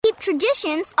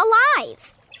traditions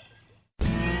alive.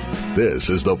 This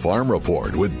is the Farm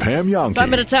Report with Pam Yonke. 5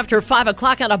 minutes after 5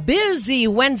 o'clock on a busy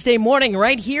Wednesday morning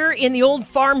right here in the Old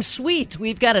Farm Suite.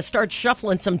 We've got to start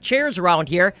shuffling some chairs around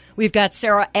here. We've got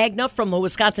Sarah Agna from the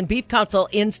Wisconsin Beef Council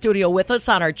in studio with us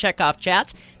on our checkoff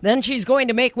chats. Then she's going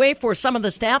to make way for some of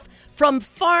the staff from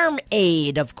Farm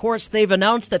Aid. Of course, they've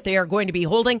announced that they are going to be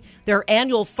holding their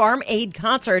annual Farm Aid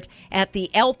concert at the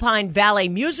Alpine Valley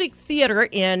Music Theater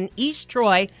in East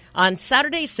Troy on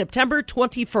Saturday, September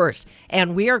 21st.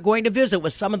 And we are going to visit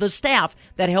with some of the staff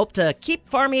that help to keep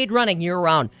Farm Aid running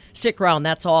year-round. Stick around,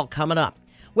 that's all coming up.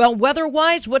 Well,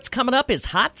 weather-wise, what's coming up is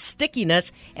hot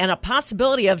stickiness and a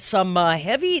possibility of some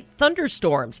heavy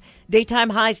thunderstorms. Daytime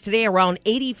highs today around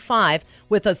 85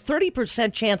 with a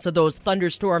 30% chance of those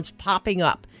thunderstorms popping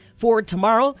up. For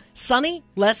tomorrow, sunny,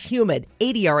 less humid,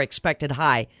 80 are expected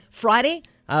high. Friday,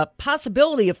 a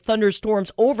possibility of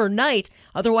thunderstorms overnight.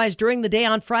 Otherwise, during the day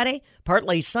on Friday,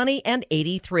 partly sunny and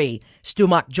 83. Stu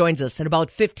Muck joins us in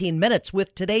about 15 minutes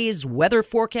with today's weather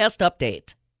forecast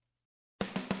update.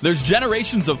 There's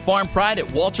generations of farm pride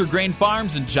at Walter Grain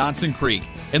Farms in Johnson Creek.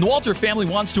 And the Walter family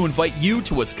wants to invite you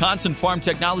to Wisconsin Farm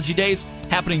Technology Days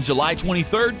happening July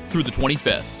 23rd through the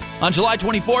 25th. On July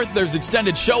 24th, there's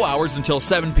extended show hours until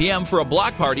 7 p.m. for a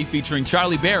block party featuring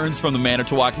Charlie Behrens from the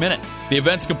Manitowoc Minute. The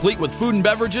event's complete with food and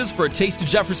beverages for a taste of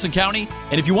Jefferson County.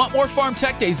 And if you want more Farm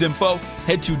Tech Days info,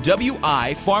 head to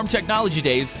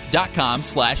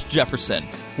wifarmtechnologydays.com/Jefferson.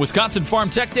 Wisconsin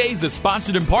Farm Tech Days is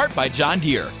sponsored in part by John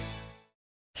Deere.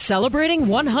 Celebrating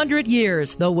 100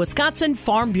 years, the Wisconsin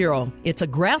Farm Bureau. It's a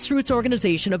grassroots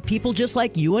organization of people just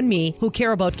like you and me who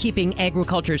care about keeping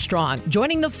agriculture strong.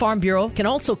 Joining the Farm Bureau can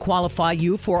also qualify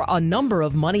you for a number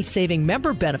of money-saving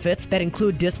member benefits that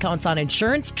include discounts on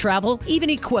insurance, travel, even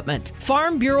equipment.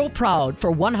 Farm Bureau proud for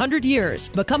 100 years.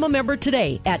 Become a member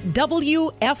today at WFBF.com.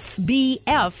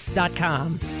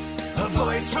 A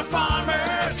voice for farmers,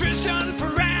 a vision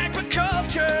for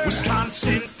agriculture.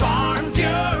 Wisconsin Farm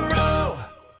Bureau.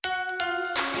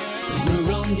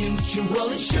 Rural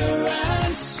Mutual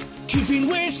Insurance, keeping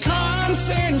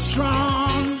Wisconsin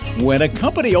strong. When a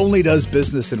company only does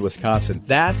business in Wisconsin,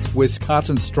 that's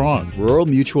Wisconsin Strong. Rural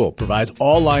Mutual provides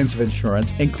all lines of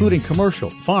insurance, including commercial,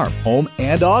 farm, home,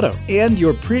 and auto. And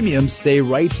your premiums stay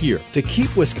right here to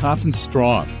keep Wisconsin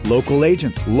strong. Local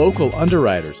agents, local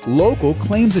underwriters, local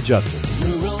claims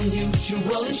adjusters. Rural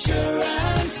Mutual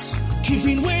Insurance,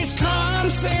 keeping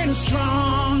Wisconsin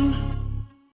strong.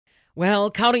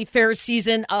 Well, county fair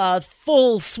season, a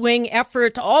full swing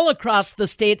effort all across the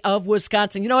state of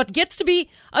Wisconsin. You know, it gets to be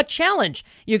a challenge.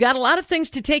 You got a lot of things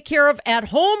to take care of at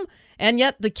home, and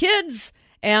yet the kids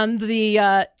and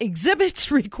the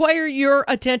exhibits require your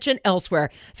attention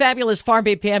elsewhere. Fabulous Farm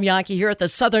Babe Pam Yonke here at the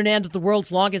southern end of the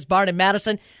world's longest barn in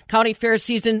Madison. County fair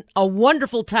season, a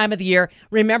wonderful time of the year.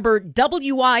 Remember,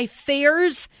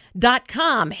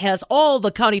 WIFairs.com has all the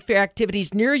county fair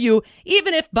activities near you,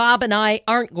 even if Bob and I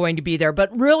aren't going to be there. But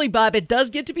really, Bob, it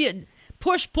does get to be a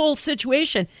push-pull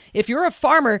situation. If you're a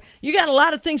farmer, you got a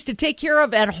lot of things to take care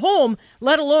of at home,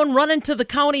 let alone run into the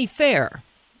county fair.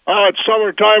 Oh, it's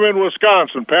summertime in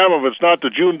Wisconsin, Pam. If it's not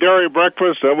the June Dairy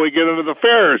Breakfast, then we get into the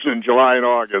fairs in July and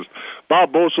August.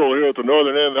 Bob Boesel here at the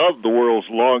northern end of the world's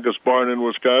longest barn in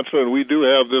Wisconsin, and we do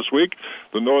have this week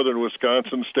the Northern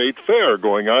Wisconsin State Fair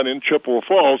going on in Chippewa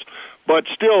Falls. But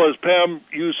still, as Pam,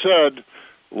 you said,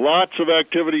 lots of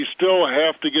activities still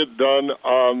have to get done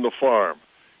on the farm.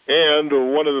 And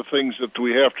one of the things that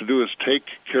we have to do is take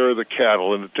care of the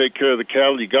cattle. And to take care of the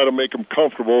cattle, you got to make them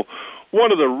comfortable.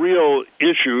 One of the real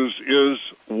issues is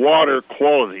water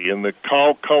quality and the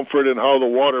cow comfort and how the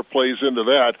water plays into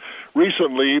that.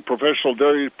 Recently, Professional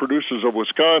Dairy Producers of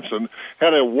Wisconsin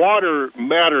had a Water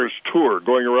Matters tour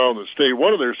going around the state.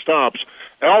 One of their stops,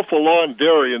 Alpha Lawn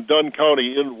Dairy in Dunn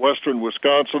County in western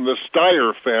Wisconsin, the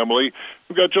Steyer family.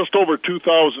 We've got just over 2,000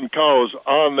 cows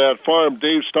on that farm.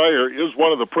 Dave Steyer is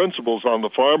one of the principals on the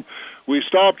farm. We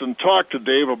stopped and talked to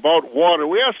Dave about water.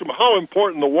 We asked him how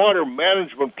important the water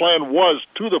management plan was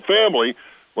to the family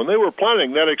when they were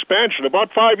planning that expansion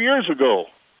about 5 years ago.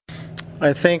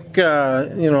 I think,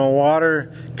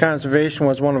 water conservation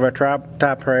was one of our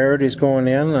top priorities going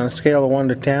in. On a scale of 1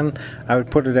 to 10, I would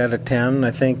put it at a 10.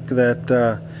 I think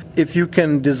that if you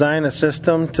can design a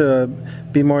system to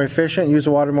be more efficient, use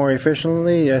the water more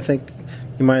efficiently, I think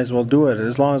you might as well do it,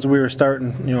 as long as we were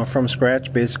starting, from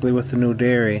scratch, basically, with the new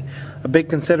dairy. A big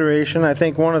consideration, I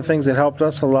think one of the things that helped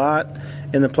us a lot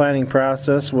in the planning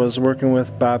process was working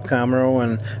with Bob Comro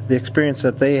and the experience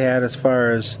that they had as far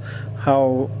as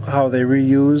how they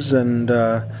reuse and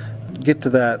get to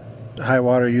that high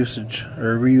water usage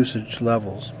or reusage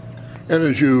levels. And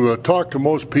as you talk to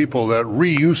most people, that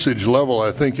reusage level,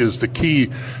 I think, is the key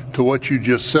to what you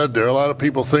just said there. A lot of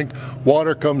people think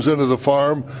water comes into the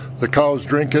farm, the cows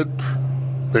drink it,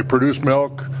 they produce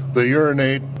milk, they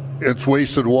urinate, it's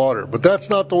wasted water. But that's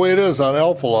not the way it is on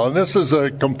Alpha Lawn. This is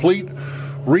a complete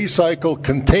recycle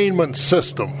containment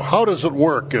system. How does it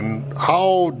work, and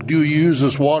how do you use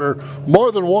this water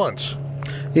more than once?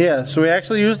 Yeah, so we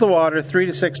actually use the water 3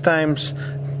 to 6 times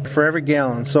for every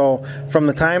gallon. So from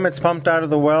the time it's pumped out of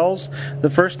the wells, the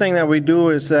first thing that we do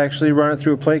is actually run it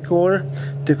through a plate cooler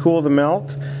to cool the milk.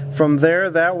 From there,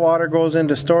 that water goes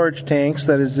into storage tanks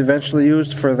that is eventually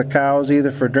used for the cows,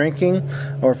 either for drinking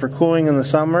or for cooling in the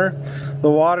summer.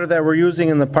 The water that we're using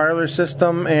in the parlor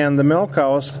system and the milk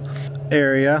house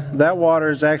area, that water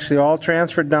is actually all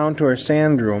transferred down to our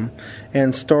sand room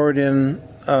and stored in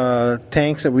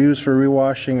tanks that we use for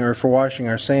rewashing or for washing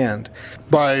our sand.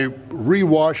 By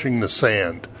rewashing the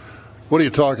sand, what are you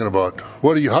talking about?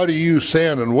 How do you use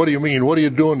sand, and what do you mean? What are you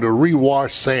doing to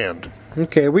rewash sand?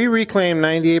 Okay, we reclaim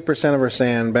 98% of our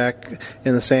sand back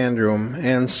in the sand room,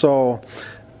 and so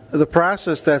the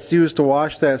process that's used to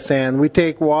wash that sand, we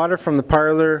take water from the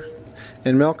parlor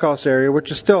and milk house area,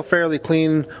 which is still fairly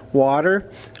clean water,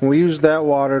 and we use that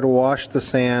water to wash the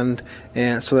sand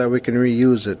and so that we can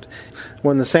reuse it.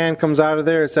 When the sand comes out of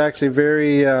there, it's actually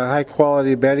very high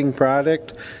quality bedding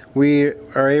product. We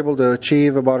are able to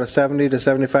achieve about a 70 to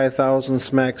 75,000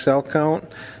 SMAC cell count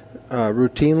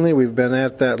routinely. We've been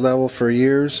at that level for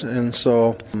years, and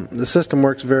so the system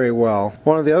works very well.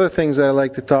 One of the other things that I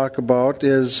like to talk about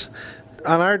is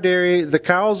on our dairy, the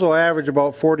cows will average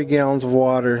about 40 gallons of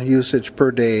water usage per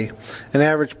day. An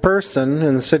average person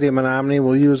in the city of Menominee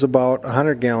will use about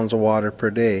 100 gallons of water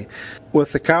per day.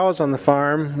 With the cows on the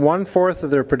farm, 1/4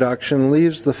 of their production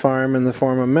leaves the farm in the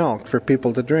form of milk for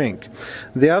people to drink.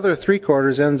 The other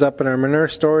 3/4 ends up in our manure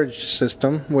storage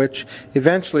system, which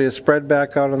eventually is spread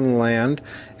back out on the land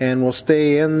and will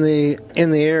stay in the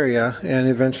area and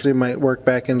eventually might work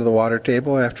back into the water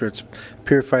table after it's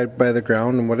purified by the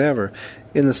ground and whatever.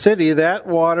 In the city, that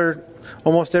water,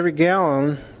 almost every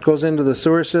gallon, goes into the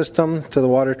sewer system, to the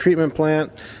water treatment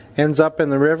plant, ends up in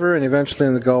the river, and eventually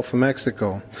in the Gulf of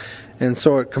Mexico. And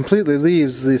so it completely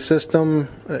leaves the system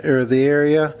or the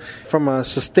area. From a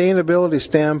sustainability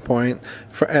standpoint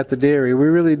at the dairy, we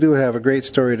really do have a great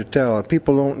story to tell.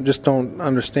 People don't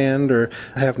understand or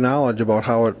have knowledge about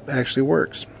how it actually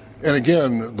works. And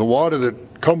again, the water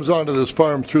that comes onto this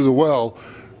farm through the well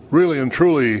really and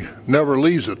truly never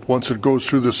leaves it. Once it goes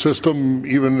through the system,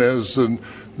 even as the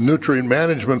nutrient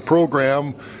management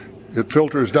program, it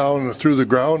filters down through the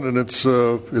ground, and it's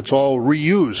all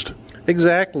reused.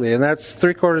 Exactly, and that's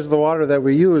 3/4 of the water that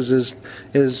we use is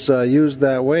used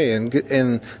that way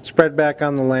and spread back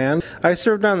on the land. I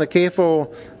served on the CAFO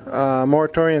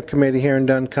moratorium committee here in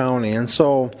Dunn County, and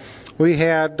so we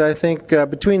had, I think,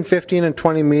 between 15 and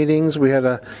 20 meetings. We had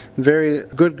a very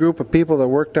good group of people that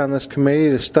worked on this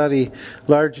committee to study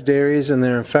large dairies and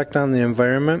their effect on the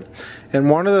environment. And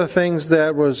one of the things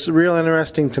that was real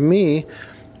interesting to me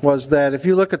was that if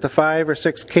you look at the 5 or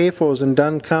 6 CAFOs in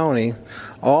Dunn County,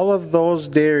 all of those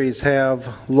dairies have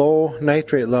low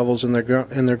nitrate levels in their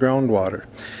groundwater.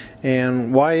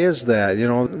 And why is that? You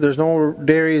know, there's no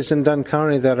dairies in Dunn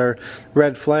County that are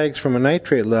red flags from a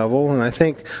nitrate level, and I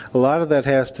think a lot of that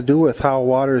has to do with how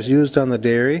water is used on the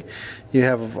dairy. You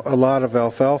have a lot of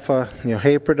alfalfa,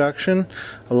 hay production,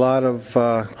 a lot of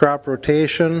crop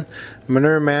rotation.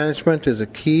 Manure management is a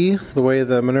key, the way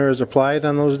the manure is applied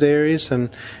on those dairies, and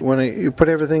when you put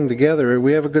everything together,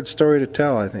 we have a good story to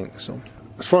tell, I think. So.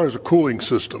 As far as a cooling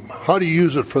system, how do you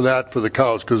use it for the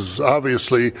cows? Because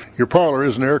obviously your parlor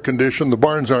isn't air conditioned, the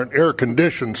barns aren't air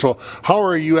conditioned, so how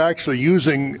are you actually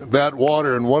using that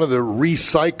water in one of the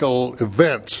recycle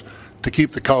events to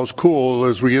keep the cows cool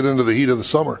as we get into the heat of the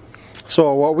summer?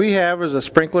 So what we have is a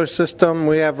sprinkler system.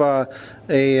 We have a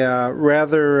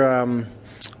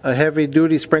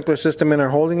heavy-duty sprinkler system in our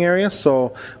holding area.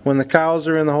 So when the cows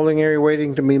are in the holding area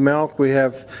waiting to be milked, we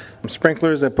have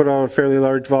sprinklers that put out a fairly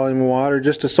large volume of water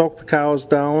just to soak the cows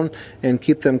down and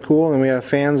keep them cool, and we have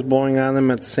fans blowing on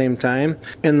them at the same time.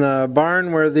 In the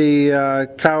barn where the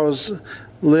cows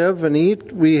live and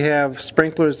eat, we have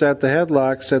sprinklers at the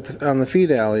headlocks on the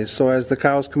feed alleys. So as the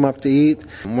cows come up to eat,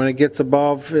 when it gets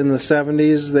above in the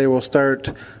 70s, they will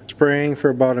start spraying for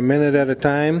about a minute at a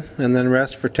time and then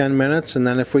rest for 10 minutes. And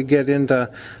then if we get into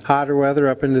hotter weather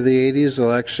up into the 80s,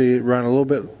 they'll actually run a little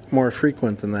bit more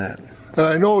frequent than that. And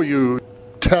I know you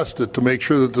test it to make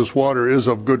sure that this water is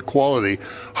of good quality.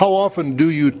 How often do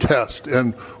you test,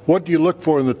 and what do you look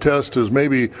for in the test as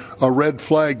maybe a red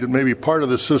flag that maybe part of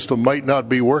the system might not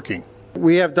be working?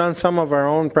 We have done some of our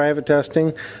own private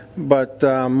testing, but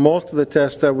most of the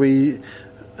tests that we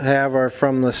have are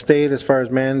from the state as far as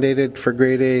mandated for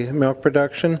grade A milk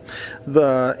production.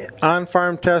 The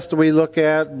on-farm tests that we look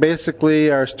at basically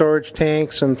are storage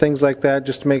tanks and things like that,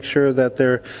 just to make sure that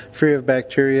they're free of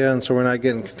bacteria, and so we're not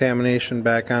getting contamination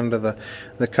back onto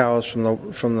the cows from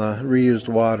the reused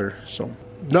water. So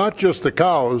not just the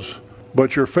cows,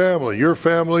 but your family,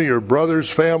 your brothers'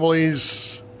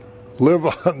 families live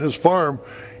on this farm.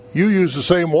 You use the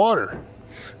same water.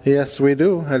 Yes, we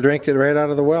do. I drink it right out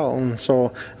of the well, and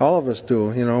so all of us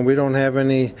do. You know, we don't have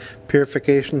any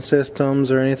purification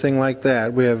systems or anything like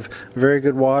that. We have very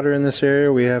good water in this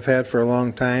area. We have had for a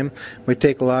long time. We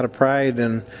take a lot of pride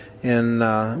in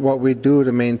what we do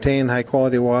to maintain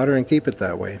high-quality water and keep it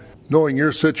that way. Knowing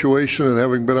your situation and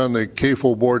having been on the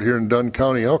CAFO board here in Dunn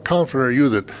County, how confident are you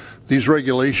that these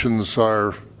regulations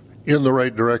are in the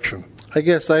right direction? I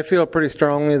guess I feel pretty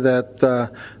strongly that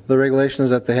the regulations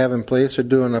that they have in place are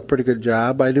doing a pretty good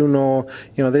job. I do know,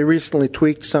 they recently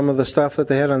tweaked some of the stuff that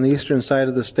they had on the eastern side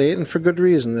of the state, and for good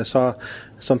reason. They saw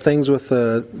some things with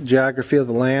the geography of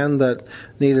the land that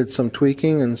needed some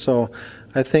tweaking, and so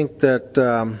I think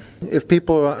that if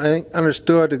people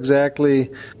understood exactly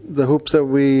the hoops that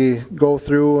we go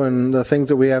through and the things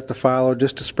that we have to follow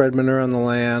just to spread manure on the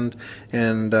land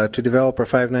and to develop our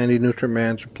 590 nutrient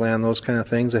management plan, those kind of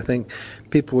things, I think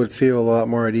people would feel a lot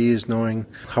more at ease knowing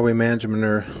how we manage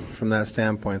manure from that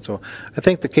standpoint. So I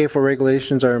think the CAFO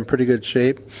regulations are in pretty good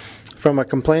shape. From a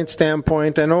complaint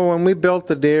standpoint, I know when we built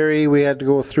the dairy, we had to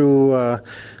go through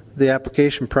the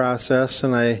application process,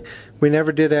 and we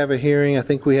never did have a hearing. I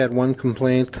think we had one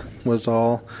complaint was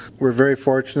all. We're very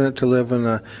fortunate to live in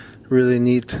a really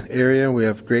neat area. We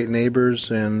have great neighbors,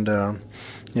 and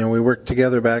we work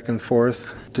together back and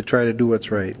forth to try to do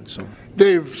what's right. So,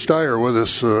 Dave Steyer with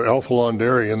us, Alpha Lawn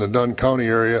Dairy in the Dunn County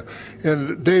area.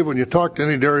 And Dave, when you talk to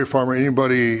any dairy farmer,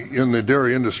 anybody in the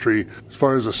dairy industry, as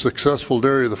far as a successful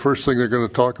dairy, the first thing they're going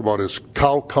to talk about is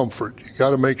cow comfort. You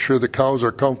got to make sure the cows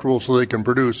are comfortable so they can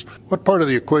produce. What part of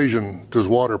the equation does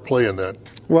water play in that?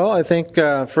 Well, I think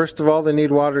first of all they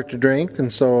need water to drink,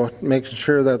 and so making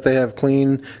sure that they have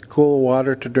clean, cool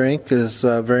water to drink is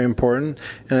very important.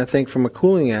 And I think from a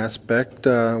cooling aspect,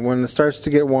 when it starts to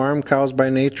get warm, cows by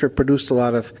nature produce a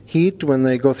lot of heat when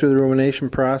they go through the rumination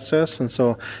process, and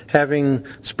so having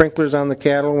sprinklers on the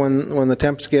cattle when the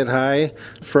temps get high,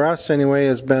 for us anyway,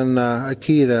 has been a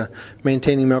key to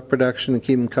maintaining milk production and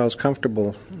keeping cows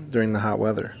comfortable during the hot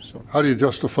weather. So, how do you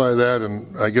justify that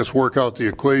and I guess work out the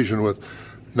equation with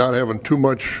not having too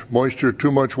much moisture,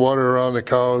 too much water around the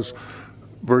cows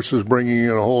versus bringing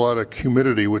in a whole lot of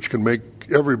humidity, which can make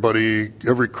every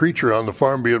creature on the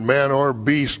farm, be it man or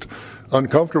beast,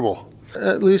 uncomfortable?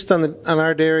 At least on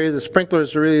our dairy, the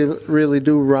sprinklers really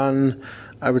do run,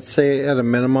 I would say, at a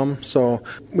minimum. So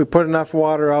we put enough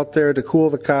water out there to cool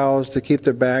the cows, to keep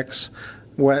their backs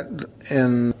wet,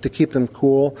 and to keep them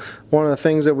cool. One of the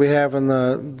things that we have in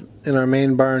our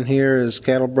main barn here is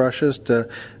cattle brushes to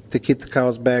keep the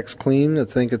cows' backs clean. I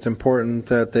think it's important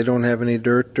that they don't have any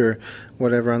dirt or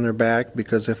whatever on their back,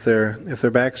 because if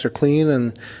their backs are clean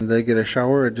and they get a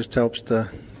shower, it just helps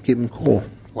to keep them cool.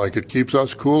 Like it keeps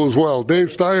us cool as well. Dave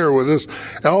Steyer with us,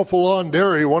 Alpha Lawn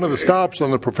Dairy, one of the stops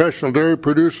on the Professional Dairy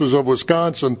Producers of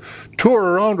Wisconsin tour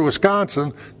around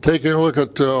Wisconsin, taking a look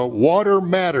at Water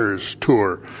Matters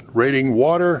tour, rating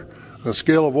water on a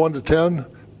scale of 1 to 10.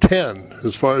 10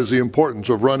 as far as the importance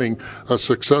of running a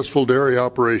successful dairy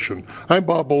operation. I'm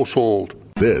Bob Bosold.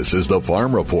 This is the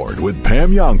Farm Report with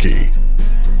Pam Yonke.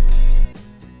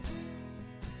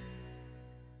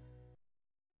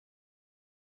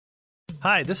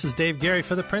 Hi, this is Dave Gary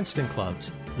for the Princeton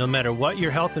Clubs. No matter what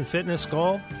your health and fitness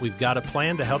goal, we've got a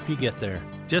plan to help you get there.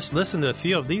 Just listen to a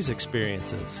few of these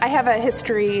experiences. I have a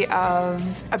history of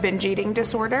a binge eating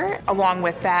disorder. Along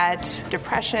with that,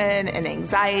 depression and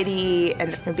anxiety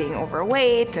and being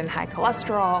overweight and high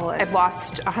cholesterol. I've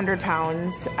lost 100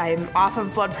 pounds. I'm off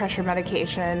of blood pressure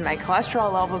medication. My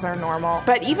cholesterol levels are normal.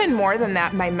 But even more than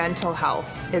that, my mental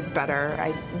health is better.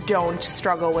 I don't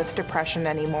struggle with depression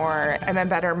anymore. I'm a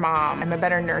better mom. I'm a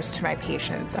better nurse to my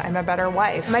patients. I'm a better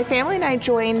wife. My family and I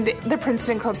joined the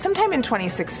Princeton Club sometime in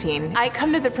 2016. I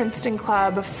come to the Princeton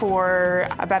Club for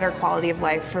a better quality of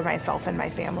life for myself and my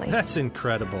family. That's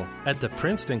incredible. At the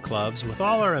Princeton Clubs, with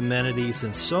all our amenities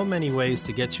and so many ways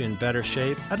to get you in better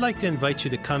shape, I'd like to invite you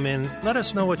to come in, let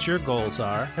us know what your goals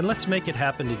are, and let's make it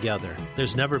happen together.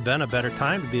 There's never been a better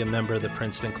time to be a member of the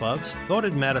Princeton Clubs,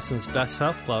 voted Madison's Best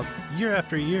Health Club year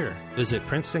after year. Visit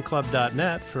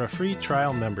PrincetonClub.net for a free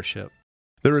trial membership.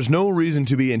 There is no reason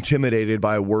to be intimidated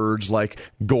by words like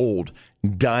gold,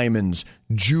 diamonds,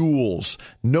 jewels.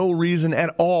 No reason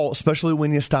at all, especially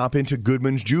when you stop into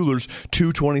Goodman's Jewelers,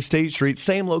 220 State Street,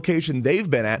 same location they've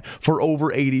been at for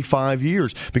over 85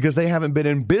 years, because they haven't been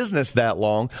in business that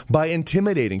long by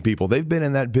intimidating people. They've been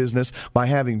in that business by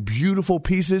having beautiful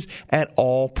pieces at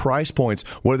all price points,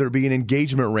 whether it be an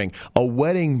engagement ring, a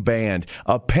wedding band,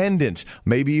 a pendant,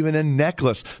 maybe even a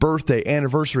necklace, birthday,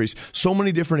 anniversaries, so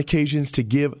many different occasions to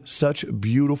give such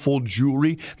beautiful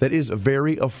jewelry that is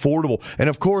very affordable. And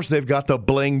of course, they've got the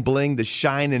bling bling, the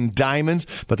shine and diamonds,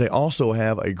 but they also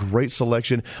have a great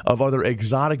selection of other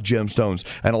exotic gemstones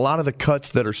and a lot of the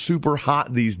cuts that are super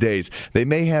hot these days. They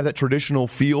may have that traditional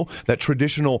feel, that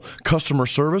traditional customer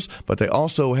service, but they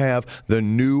also have the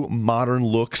new modern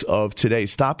looks of today.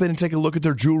 Stop in and take a look at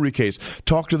their jewelry case.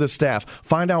 Talk to the staff.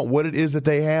 Find out what it is that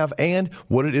they have and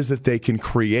what it is that they can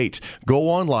create. Go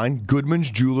online,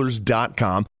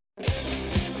 goodmansjewelers.com.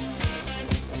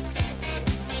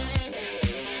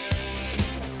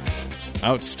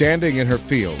 Outstanding in her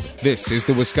field. This is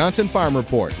the Wisconsin Farm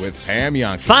Report with Pam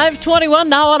Yankee. 5:21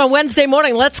 now on a Wednesday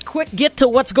morning. Let's quick get to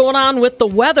what's going on with the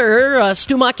weather.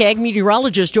 Stu Muck, ag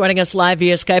meteorologist, joining us live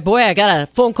via Skype. Boy, I got a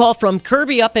phone call from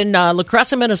Kirby up in La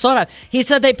Crescent, Minnesota. He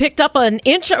said they picked up an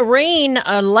inch of rain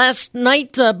last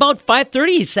night, about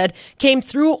 5:30. He said came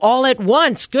through all at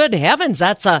once. Good heavens,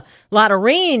 that's a lot of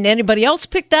rain. Anybody else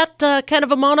pick that kind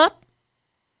of amount up?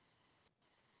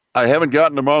 I haven't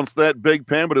gotten amounts that big,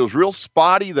 Pam, but it was real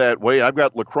spotty that way. I've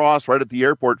got La Crosse right at the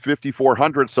airport,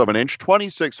 54/100ths of an inch,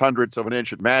 26/100ths of an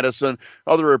inch at Madison.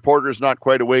 Other reporters not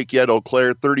quite awake yet. Eau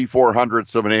Claire,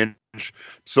 34/100ths of an inch.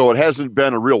 So it hasn't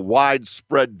been a real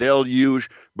widespread deluge,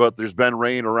 but there's been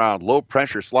rain around. Low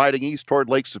pressure sliding east toward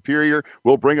Lake Superior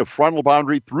will bring a frontal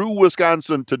boundary through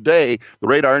Wisconsin today. The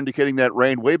radar indicating that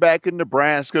rain way back in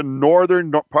Nebraska,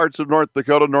 northern parts of North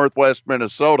Dakota, northwest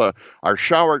Minnesota. Our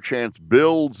shower chance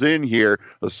builds in here,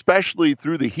 especially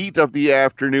through the heat of the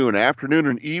afternoon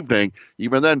and evening.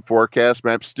 Even then, forecast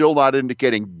maps still not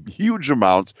indicating huge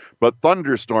amounts, but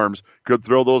thunderstorms could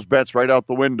throw those bets right out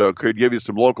the window, could give you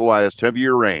some localized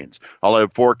heavier rains. I'll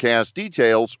have forecast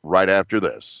details right after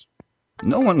this.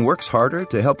 No one works harder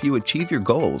to help you achieve your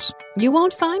goals. You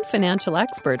won't find financial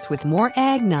experts with more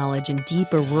ag knowledge and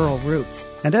deeper rural roots.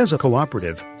 And as a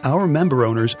cooperative, our member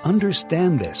owners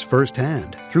understand this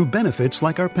firsthand through benefits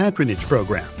like our patronage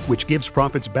program, which gives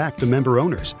profits back to member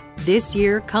owners. This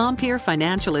year, Compeer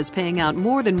Financial is paying out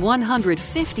more than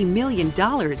 $150 million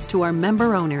to our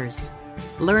member owners.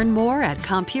 Learn more at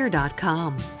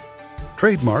Compeer.com.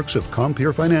 Trademarks of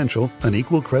Compeer Financial, an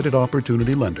equal credit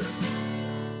opportunity lender.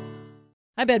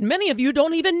 I bet many of you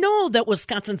don't even know that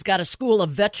Wisconsin's got a school of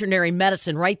veterinary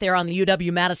medicine right there on the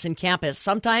UW-Madison campus.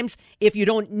 Sometimes, if you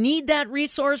don't need that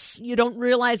resource, you don't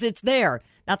realize it's there.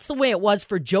 That's the way it was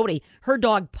for Jody. Her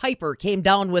dog Piper came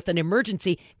down with an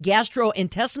emergency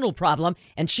gastrointestinal problem,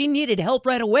 and she needed help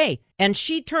right away. And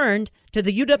she turned to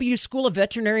the UW School of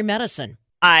Veterinary Medicine.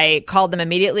 I called them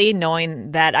immediately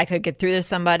knowing that I could get through to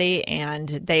somebody, and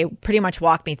they pretty much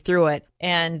walked me through it.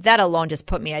 And that alone just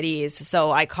put me at ease.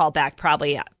 So I called back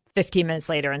probably 15 minutes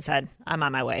later and said, I'm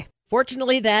on my way.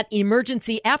 Fortunately, that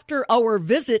emergency after-hour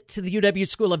visit to the UW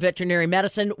School of Veterinary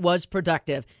Medicine was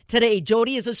productive. Today,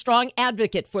 Jody is a strong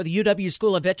advocate for the UW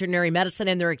School of Veterinary Medicine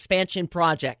and their expansion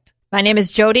project. My name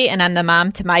is Jody, and I'm the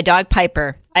mom to my dog,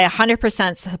 Piper. I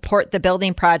 100% support the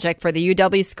building project for the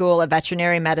UW School of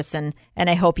Veterinary Medicine, and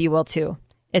I hope you will too.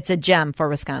 It's a gem for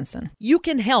Wisconsin. You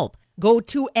can help. Go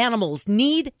to Animals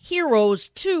Need Heroes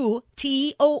 2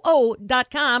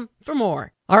 TOO.com for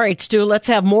more. All right, Stu, let's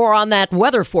have more on that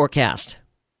weather forecast.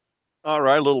 All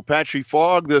right, a little patchy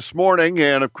fog this morning,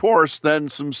 and of course, then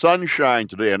some sunshine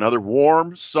today. Another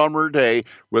warm summer day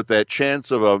with that chance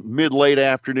of a mid-late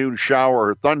afternoon shower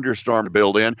or thunderstorm to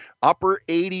build in. Upper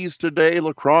 80s today.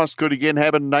 La Crosse could again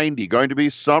have a 90. Going to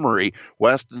be summery.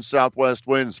 West and southwest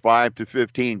winds 5 to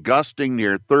 15, gusting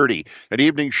near 30. An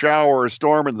evening shower or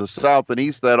storm in the south and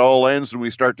east. That all ends when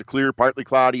we start to clear. Partly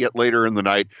cloudy yet later in the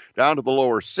night. Down to the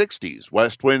lower 60s.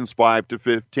 West winds 5 to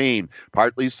 15.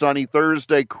 Partly sunny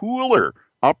Thursday. Cooler.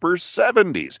 Upper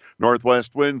 70s.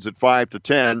 Northwest winds at 5 to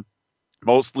 10.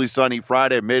 Mostly sunny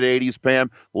Friday, mid-80s, Pam.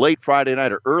 Late Friday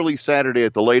night or early Saturday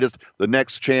at the latest. The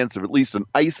next chance of at least an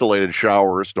isolated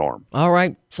shower or storm. All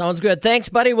right. Sounds good. Thanks,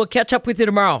 buddy. We'll catch up with you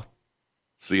tomorrow.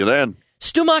 See you then.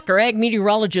 Stu Mucker, ag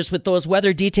meteorologist, with those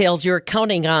weather details you're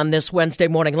counting on this Wednesday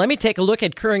morning. Let me take a look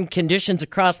at current conditions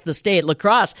across the state. La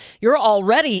Crosse, you're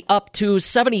already up to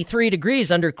 73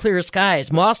 degrees under clear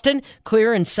skies. Mauston,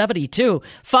 clear and 72.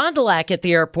 Fond du Lac at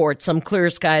the airport, some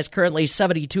clear skies, currently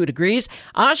 72 degrees.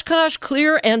 Oshkosh,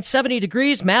 clear and 70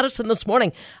 degrees. Madison this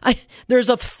morning, there's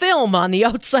a film on the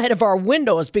outside of our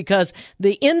windows because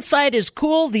the inside is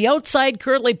cool, the outside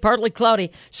currently partly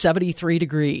cloudy, 73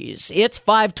 degrees. It's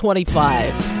 5:25.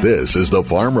 This is the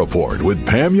Farm Report with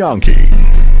Pam Yonke.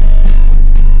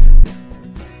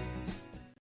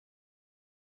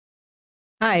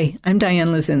 Hi, I'm Diane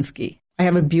Lazinski. I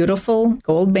have a beautiful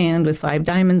gold band with 5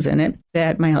 diamonds in it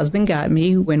that my husband got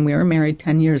me when we were married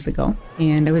 10 years ago.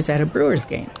 And I was at a Brewers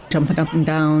game, jumping up and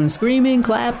down, screaming,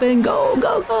 clapping, go,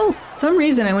 go, go. For some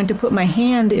reason, I went to put my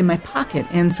hand in my pocket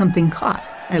and something caught.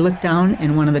 I looked down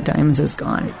and one of the diamonds is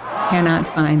gone. Cannot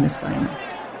find this diamond.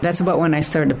 That's about when I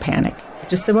started to panic.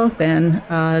 Just about then,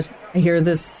 I hear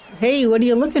this, hey, what are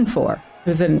you looking for?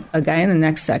 There's a guy in the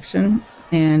next section,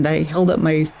 and I held up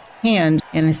my hand,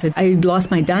 and I said, I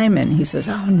lost my diamond. He says,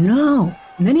 oh, no.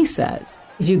 And then he says,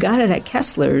 if you got it at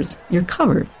Kessler's, you're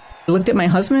covered. I looked at my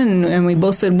husband, and we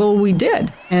both said, well, we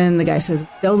did. And the guy says,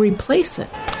 they'll replace it.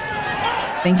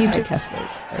 Thank you to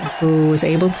Kessler's, who was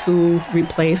able to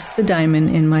replace the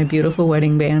diamond in my beautiful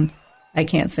wedding band. I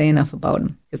can't say enough about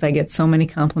him because I get so many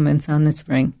compliments on this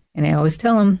ring. And I always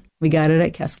tell them, we got it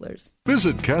at Kessler's.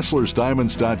 Visit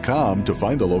KesslersDiamonds.com to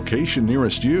find the location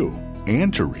nearest you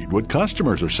and to read what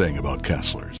customers are saying about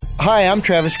Kessler's. Hi, I'm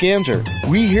Travis Ganser.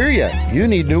 We hear you. You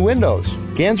need new windows.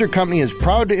 Ganser Company is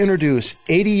proud to introduce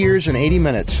 80 Years in 80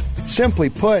 Minutes. Simply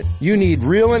put, you need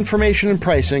real information and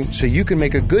pricing so you can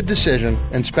make a good decision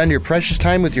and spend your precious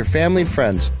time with your family and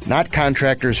friends, not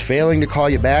contractors failing to call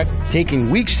you back,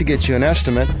 taking weeks to get you an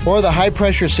estimate, or the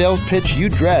high-pressure sales pitch you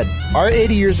dread. Our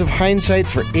 80 years of hindsight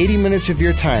for 80 minutes of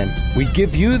your time. We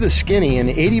give you the skinny in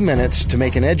 80 minutes to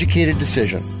make an educated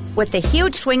decision. With the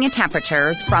huge swing in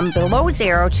temperatures from below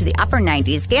zero to the upper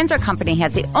 90s, Ganser Company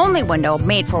has the only window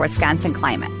made for Wisconsin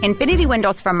climate. Infinity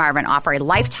Windows from Marvin offer a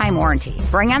lifetime warranty.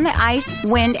 Bring on the ice,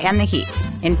 wind, and the heat.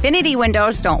 Infinity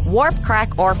Windows don't warp,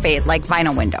 crack, or fade like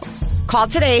vinyl windows. Call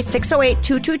today,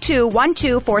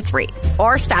 608-222-1243,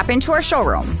 or stop into our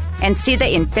showroom and see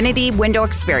the Infinity Window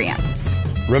experience.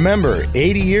 Remember,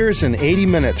 80 years and 80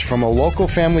 minutes from a local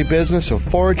family business of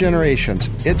 4 generations.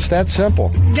 It's that simple.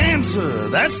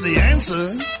 Ganser, that's the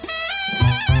answer.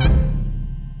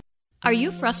 Are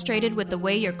you frustrated with the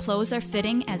way your clothes are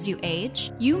fitting as you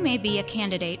age? You may be a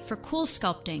candidate for Cool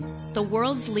Sculpting, the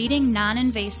world's leading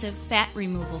non-invasive fat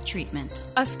removal treatment.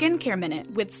 A skincare minute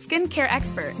with skincare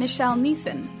expert Michelle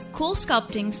Neeson. Cool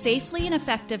Sculpting safely and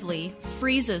effectively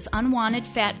freezes unwanted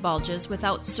fat bulges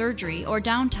without surgery or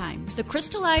downtime. The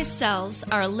crystallized cells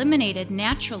are eliminated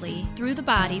naturally through the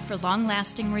body for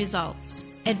long-lasting results.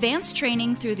 Advanced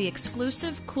training through the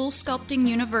exclusive Cool Sculpting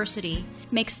University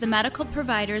makes the medical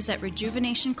providers at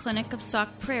Rejuvenation Clinic of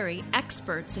Sauk Prairie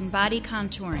experts in body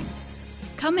contouring.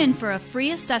 Come in for a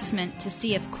free assessment to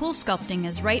see if Cool Sculpting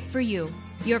is right for you.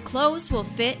 Your clothes will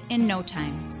fit in no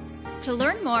time. To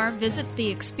learn more, visit the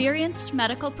experienced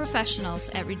medical professionals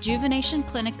at Rejuvenation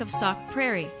Clinic of Sauk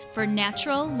Prairie for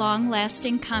natural,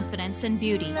 long-lasting confidence and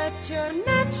beauty. Let your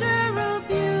natural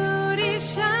beauty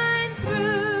shine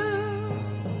through.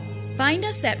 Find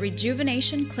us at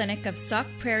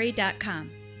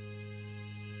rejuvenationclinicofsaukprairie.com.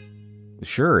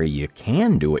 Sure, you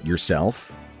can do it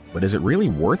yourself, but is it really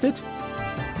worth it?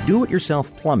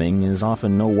 Do-it-yourself plumbing is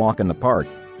often no walk in the park,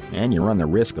 and you run the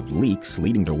risk of leaks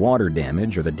leading to water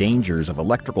damage or the dangers of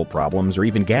electrical problems or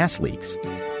even gas leaks.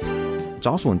 It's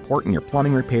also important your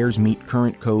plumbing repairs meet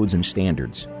current codes and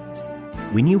standards.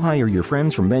 When you hire your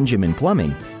friends from Benjamin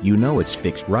Plumbing, you know it's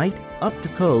fixed right, up to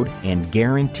code, and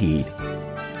guaranteed.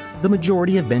 The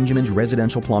majority of Benjamin's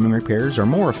residential plumbing repairs are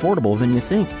more affordable than you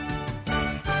think.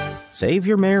 Save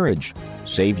your marriage,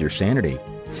 save your sanity,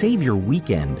 save your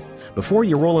weekend. Before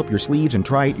you roll up your sleeves and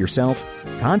try it yourself,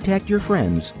 contact your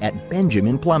friends at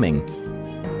Benjamin Plumbing.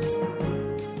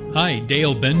 Hi,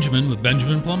 Dale Benjamin with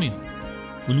Benjamin Plumbing.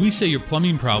 When we say your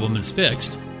plumbing problem is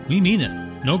fixed, we mean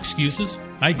it. No excuses.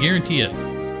 I guarantee it.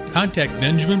 Contact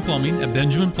Benjamin Plumbing at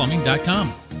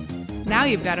benjaminplumbing.com. Now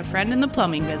you've got a friend in the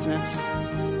plumbing business.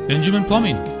 Benjamin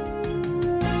Plumbing.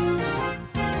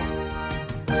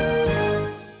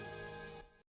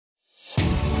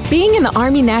 Being in the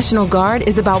Army National Guard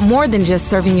is about more than just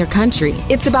serving your country.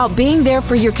 It's about being there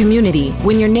for your community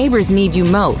when your neighbors need you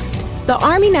most. The The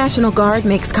Army National Guard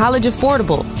makes college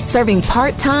affordable. Serving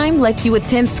part-time lets you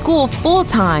attend school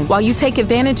full-time while you take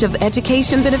advantage of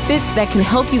education benefits that can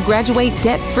help you graduate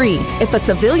debt-free. If a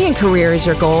civilian career is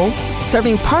your goal,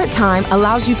 serving part-time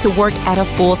allows you to work at a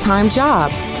full-time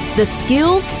job. The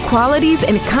skills, qualities,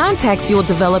 and contacts you'll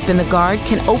develop in the Guard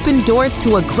can open doors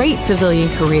to a great civilian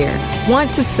career.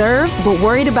 Want to serve but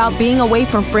worried about being away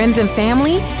from friends and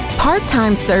family?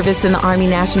 Part-time service in the Army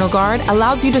National Guard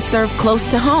allows you to serve close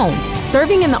to home.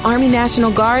 Serving in the Army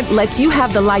National Guard lets you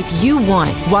have the life you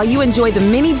want while you enjoy the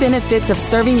many benefits of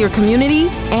serving your community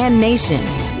and nation.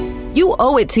 You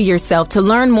owe it to yourself to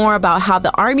learn more about how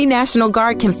the Army National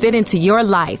Guard can fit into your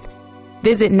life.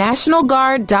 Visit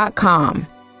NationalGuard.com.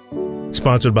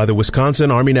 Sponsored by the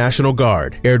Wisconsin Army National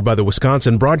Guard. Aired by the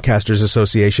Wisconsin Broadcasters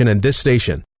Association and this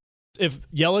station. If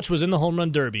Yelich was in the home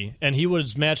run derby and he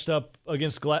was matched up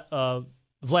against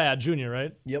Vlad Jr.,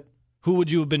 right? Yep. Who would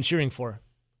you have been cheering for?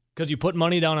 Because you put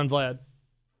money down on Vlad.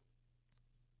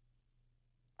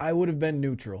 I would have been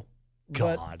neutral.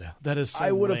 God, that is so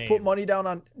I would lame. have put money down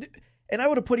on, and I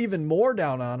would have put even more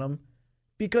down on him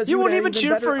because you he wouldn't would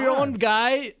even have cheer for your odds. own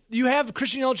guy. You have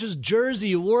Christian Yelich's jersey.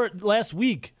 You wore it last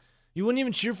week. You wouldn't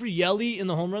even cheer for Yelly in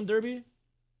the home run derby?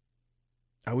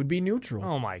 I would be neutral.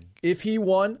 Oh, my. If he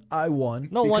won, I won.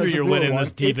 No wonder you're winning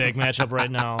this D-bag matchup right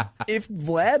now. If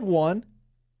Vlad won,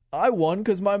 I won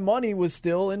because my money was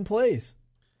still in place.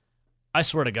 I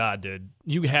swear to God, dude,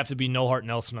 you have to be No Heart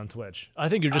Nelson on Twitch. I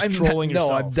think you're just trolling yourself.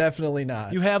 No, I'm definitely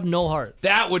not. You have no heart.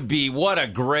 That would be what a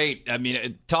great. I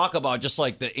mean, talk about just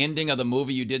like the ending of the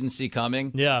movie you didn't see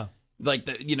coming. Yeah, like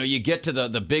you get to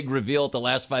the big reveal at the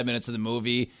last 5 minutes of the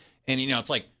movie, and it's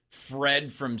like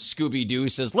Fred from Scooby Doo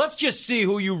says, "Let's just see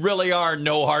who you really are,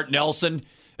 No Heart Nelson."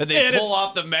 And they pull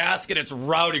off the mask, and it's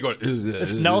Rowdy going, ugh.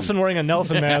 It's Nelson wearing a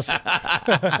Nelson mask. I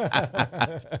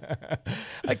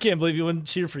can't believe you wouldn't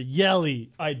cheer for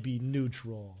Yelly. I'd be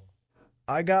neutral.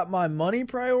 I got my money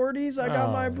priorities. I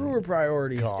got my Brewer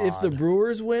priorities. God. If the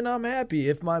Brewers win, I'm happy.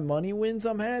 If my money wins,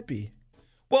 I'm happy.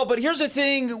 Well, but here's the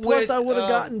thing. Plus, I would have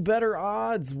gotten better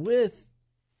odds with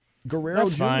Guerrero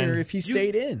That's Jr. fine. if he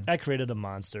stayed in. I created a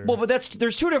monster. Well, but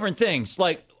there's two different things.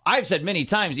 Like I've said many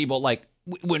times, Ebo, like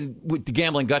when with the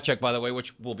gambling gut check, by the way,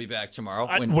 which will be back tomorrow.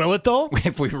 Will it though?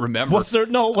 If we remember. What's there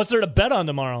to bet on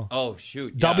tomorrow? Oh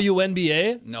shoot! Yeah.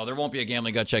 WNBA? No, there won't be a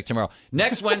gambling gut check tomorrow.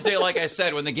 Next Wednesday, like I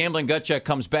said, when the gambling gut check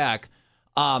comes back,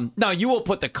 now you will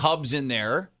put the Cubs in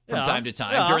there from time to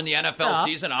time during the NFL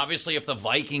season. Obviously, if the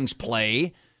Vikings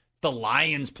play. The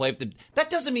Lions play.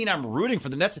 That doesn't mean I'm rooting for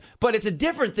them. But it's a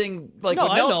different thing. Like no,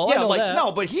 with Nelson, I know that.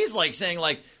 No, but he's like saying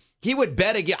like he would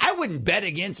bet against. I wouldn't bet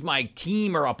against my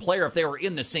team or a player if they were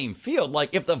in the same field.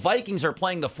 Like if the Vikings are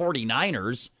playing the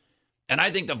 49ers, and I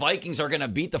think the Vikings are going to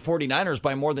beat the 49ers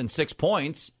by more than 6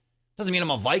 points, doesn't mean I'm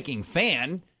a Viking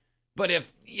fan. But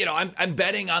if I'm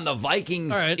betting on the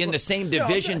Vikings in the same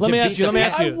division. Let me ask you.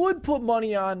 I would put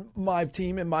money on my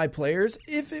team and my players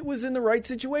if it was in the right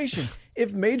situation.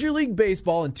 If Major League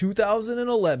Baseball in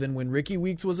 2011, when Ricky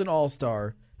Weeks was an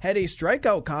All-Star, had a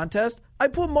strikeout contest, I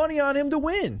put money on him to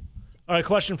win. All right,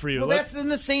 question for you. Well, that's in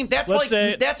the same. That's like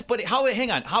that's. But how?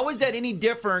 Hang on. How is that any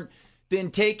different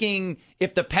than taking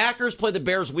if the Packers play the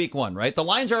Bears Week 1? Right, the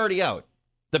lines are already out.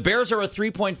 The Bears are a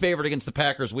 3-point favorite against the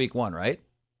Packers Week 1. Right.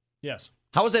 Yes.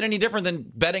 How is that any different than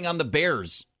betting on the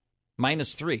Bears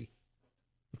 -3?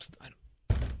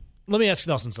 Let me ask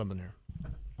Nelson something here.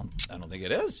 I don't think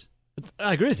it is.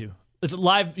 I agree with you. It's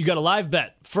live. You got a live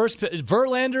bet. First pitch,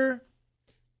 Verlander.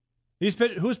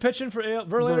 Who's pitching for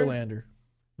Verlander?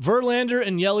 Verlander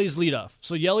and Yelly's leadoff.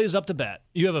 So Yelly's up to bat.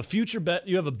 You have a future bet.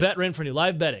 You have a bet right in front of you.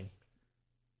 Live betting.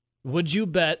 Would you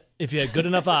bet if you had good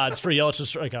enough odds for Yelich to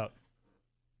strike out?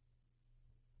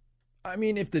 I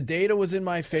mean, if the data was in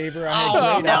my favor, I had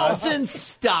great Nelson, odds.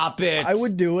 stop it! I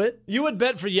would do it. You would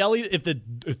bet for Yelly if the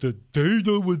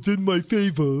data was in my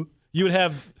favor. You would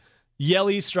have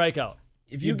Yelly strikeout.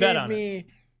 If you gave me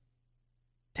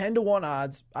 10-1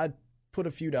 odds, I'd put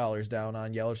a few dollars down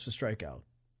on Yelich to strike out.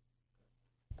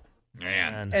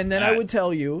 Man, and then I would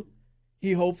tell you,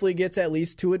 he hopefully gets at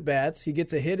least 2 at bats. He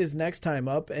gets a hit his next time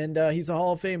up, and he's a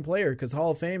Hall of Fame player because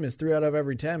Hall of Fame is 3 out of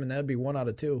every 10, and that'd be 1 out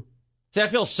of 2. See, I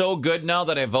feel so good now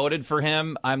that I voted for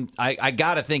him. I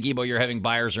got to think, Ebo, you're having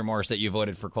buyer's remorse that you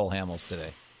voted for Cole Hamels today.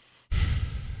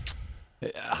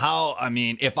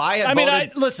 If I had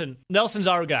voted... listen, Nelson's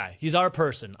our guy. He's our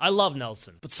person. I love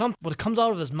Nelson. But what comes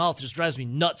out of his mouth just drives me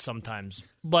nuts sometimes.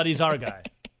 But he's our guy.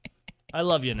 I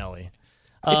love you, Nelly.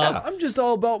 I'm just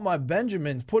all about my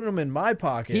Benjamins, putting them in my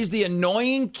pocket. He's the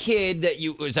annoying kid that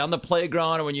is on the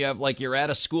playground, or when you have you're at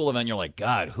a school event, you're like,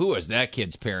 God, who is that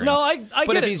kid's parents? No, I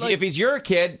but get if it. If he's your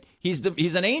kid, He's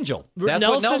an angel. That's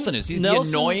what Nelson is. He's the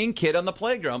annoying kid on the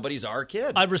playground, but he's our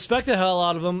kid. I respect the hell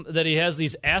out of him that he has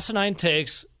these asinine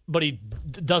takes, but he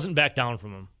doesn't back down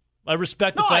from them. I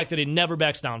respect the fact that he never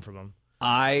backs down from them.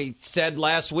 I said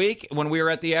last week when we were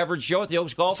at the Average Joe at the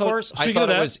Oaks Golf Course, I thought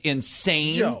it was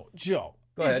insane. Joe,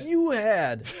 go ahead. If you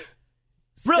had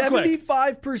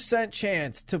 75%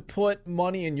 chance to put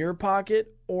money in your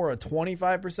pocket or a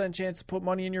 25% chance to put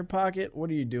money in your pocket,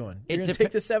 what are you doing? You're going to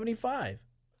take the 75.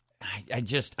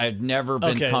 I've never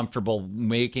been comfortable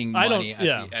making money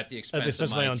at the expense of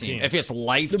my own team. If it's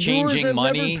life-changing the Brewers have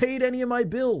money. Never paid any of my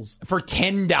bills. For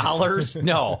 $10?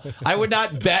 No. I would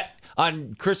not bet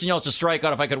on Christian Yelich to strike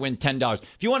out if I could win $10. If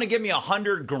you want to give me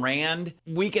 $100,000,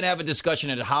 we can have a discussion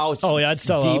at how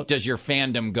deep does your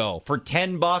fandom go. For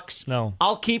 $10, no.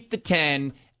 I'll keep the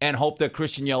 10 and hope that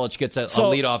Christian Yelich gets a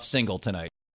leadoff single tonight.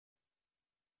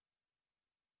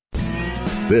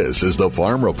 This is the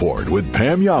Farm Report with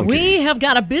Pam Yonke. We have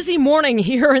got a busy morning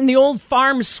here in the Old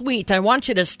Farm Suite. I want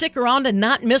you to stick around and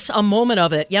not miss a moment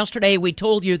of it. Yesterday, we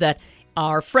told you that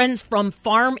our friends from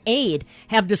Farm Aid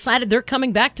have decided they're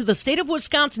coming back to the state of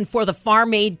Wisconsin for the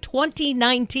Farm Aid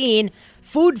 2019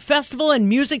 Food Festival and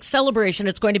Music Celebration.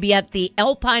 It's going to be at the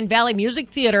Alpine Valley Music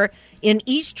Theater in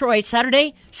East Troy,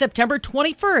 Saturday, September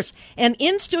 21st. And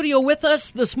in studio with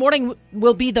us this morning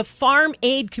will be the Farm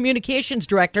Aid Communications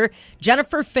Director,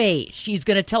 Jennifer Fay. She's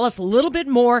going to tell us a little bit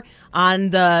more on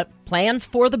the plans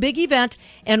for the big event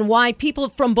and why people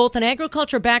from both an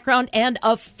agriculture background and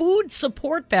a food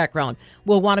support background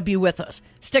will want to be with us.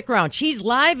 Stick around. She's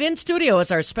live in studio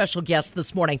as our special guest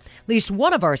this morning, at least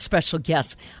one of our special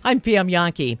guests. I'm Pam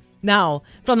Yonke. Now,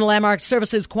 from the Landmark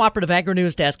Services Cooperative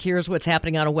Agri-News Desk, here's what's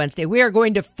happening on a Wednesday. We are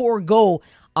going to forego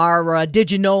our Did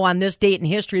You Know on this date in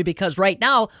history because right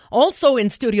now, also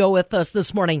in studio with us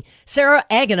this morning, Sarah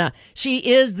Agana. She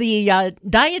is the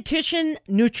dietitian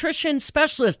nutrition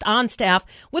specialist on staff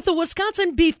with the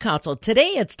Wisconsin Beef Council.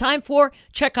 Today, it's time for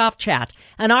Checkoff Chat,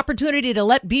 an opportunity to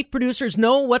let beef producers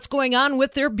know what's going on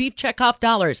with their beef checkoff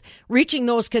dollars, reaching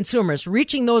those consumers,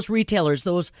 reaching those retailers,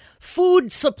 those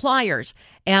food suppliers,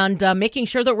 and making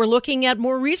sure that we're looking at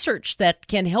more research that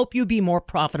can help you be more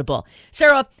profitable.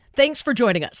 Sarah, thanks for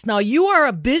joining us. Now, you are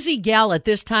a busy gal at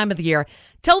this time of the year.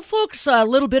 Tell folks a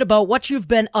little bit about what you've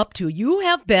been up to. You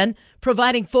have been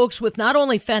providing folks with not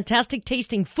only fantastic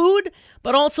tasting food,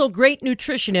 but also great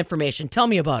nutrition information. Tell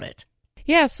me about it.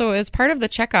 Yeah, so as part of the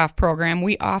Checkoff program,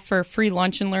 we offer free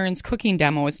Lunch and Learns cooking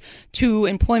demos to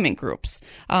employment groups.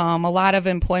 A lot of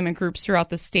employment groups throughout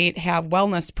the state have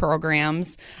wellness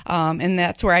programs, and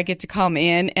that's where I get to come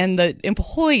in, and the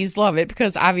employees love it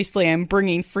because obviously I'm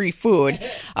bringing free food.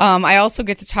 I also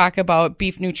get to talk about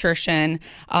beef nutrition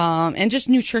and just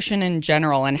nutrition in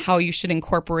general and how you should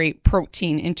incorporate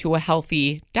protein into a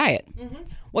healthy diet. Mm-hmm.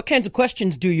 What kinds of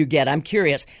questions do you get? I'm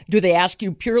curious. Do they ask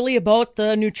you purely about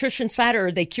the nutrition side, or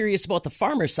are they curious about the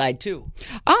farmer side too?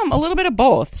 A little bit of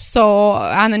both. So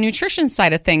on the nutrition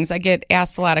side of things, I get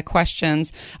asked a lot of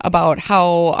questions about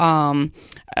how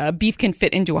beef can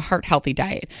fit into a heart-healthy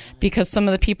diet, because some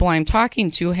of the people I'm talking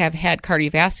to have had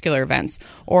cardiovascular events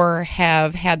or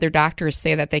have had their doctors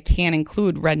say that they can't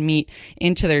include red meat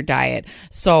into their diet,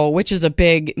 so which is a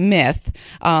big myth.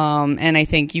 And I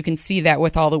think you can see that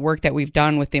with all the work that we've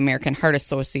done with the American Heart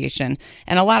Association.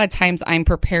 And a lot of times I'm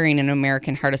preparing an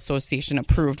American Heart Association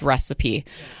approved recipe.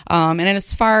 And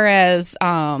as far as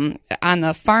on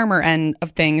the farmer end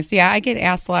of things, I get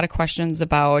asked a lot of questions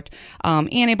about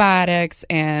antibiotics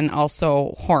and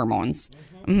also hormones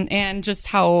and just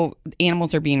how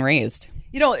animals are being raised.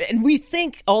 You know, and we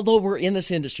think, although we're in this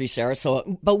industry, Sarah,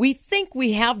 but we think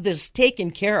we have this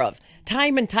taken care of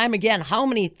time and time again. How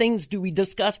many things do we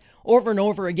discuss over and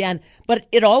over again? But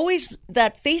it always,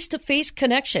 that face-to-face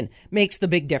connection makes the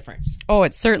big difference. Oh,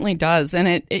 it certainly does. And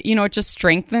it just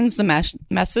strengthens the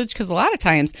message, because a lot of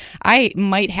times I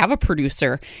might have a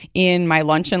producer in my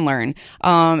Lunch and Learn,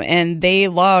 and they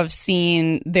love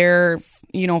seeing their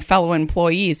fellow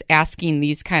employees asking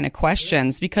these kind of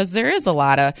questions, because there is a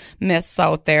lot of myths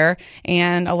out there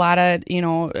and a lot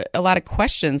of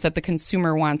questions that the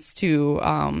consumer wants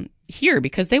to hear,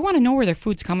 because they want to know where their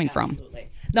food's coming from.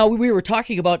 Now, we were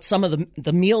talking about some of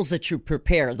the meals that you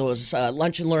prepare, those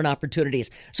Lunch and Learn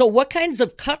opportunities. So what kinds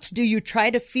of cuts do you try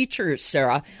to feature,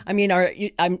 Sarah? I mean,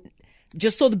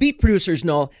 just so the beef producers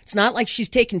know, it's not like she's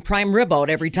taking prime rib out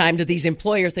every time to these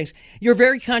employer things. You're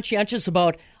very conscientious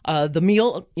about the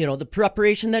meal, the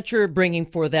preparation that you're bringing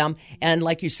for them, and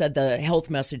like you said, the health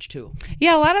message too.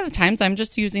 Yeah, a lot of the times I'm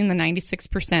just using the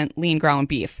 96% lean ground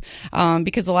beef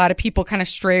because a lot of people kind of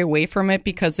stray away from it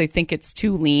because they think it's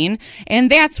too lean, and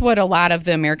that's what a lot of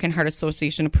the American Heart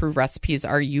Association approved recipes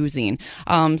are using.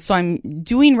 So I'm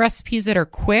doing recipes that are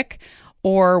quick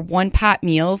or one-pot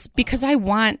meals because I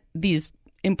want these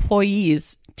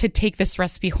employees to take this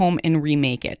recipe home and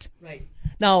remake it. Right.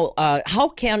 Now,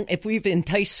 if we've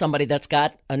enticed somebody that's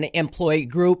got an employee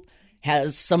group,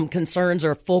 has some concerns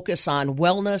or focus on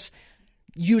wellness,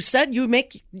 you said you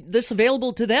make this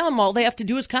available to them. All they have to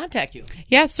do is contact you.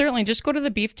 Yeah, certainly. Just go to the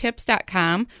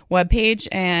beeftips.com webpage,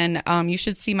 and you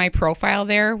should see my profile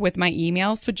there with my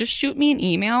email. So just shoot me an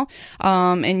email,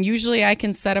 and usually I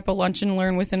can set up a lunch and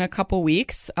learn within a couple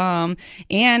weeks, and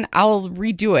I'll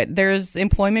redo it. There's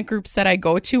employment groups that I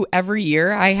go to every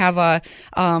year. I have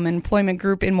an employment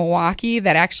group in Milwaukee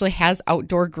that actually has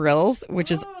outdoor grills, which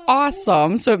is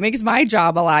awesome. So it makes my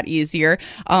job a lot easier,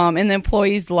 and the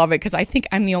employees love it because I think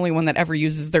I'm the only one that ever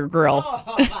uses their grill.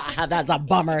 Oh, that's a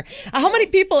bummer. How many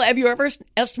people have you ever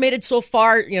estimated so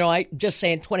far? I just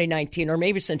say in 2019, or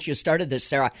maybe since you started this,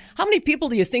 Sarah, how many people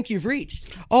do you think you've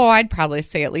reached? Oh, I'd probably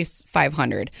say at least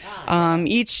 500.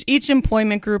 Each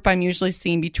employment group, I'm usually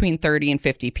seeing between 30 and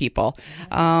 50 people.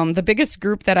 The biggest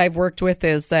group that I've worked with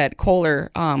is that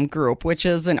Kohler group, which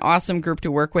is an awesome group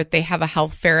to work with. They have a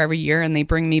health fair every year, and they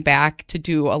bring me back to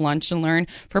do a lunch and learn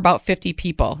for about 50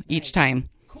 people each time.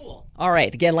 All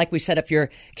right. Again, like we said, if you're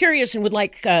curious and would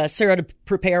like Sarah to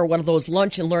prepare one of those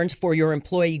lunch and learns for your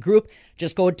employee group,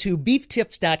 just go to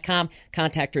beeftips.com,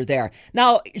 contact her there.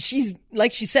 Now,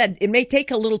 like she said, it may take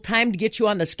a little time to get you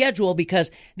on the schedule because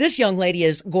this young lady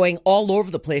is going all over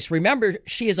the place. Remember,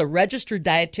 she is a registered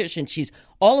dietitian. She's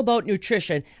all about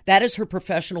nutrition. That is her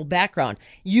professional background.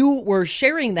 You were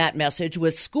sharing that message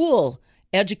with school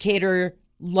educator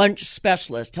lunch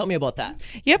specialist. Tell me about that.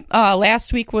 Yep.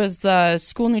 Last week was the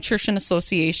School Nutrition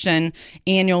Association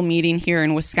annual meeting here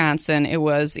in Wisconsin. It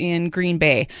was in Green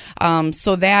Bay.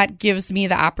 So that gives me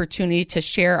the opportunity to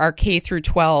share our K through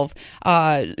 12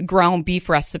 ground beef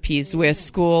recipes with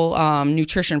school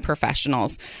nutrition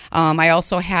professionals. I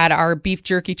also had our beef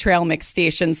jerky trail mix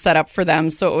station set up for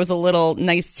them, so it was a little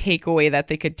nice takeaway that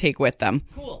they could take with them.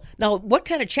 Cool. Now, what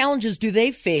kind of challenges do they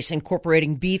face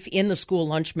incorporating beef in the school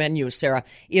lunch menu, Sarah?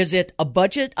 Is it a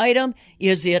budget item?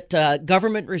 Is it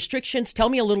government restrictions? Tell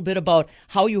me a little bit about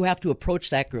how you have to approach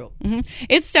that group. Mm-hmm.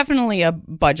 It's definitely a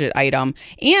budget item,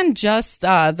 and just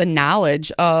the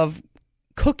knowledge of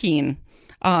cooking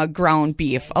ground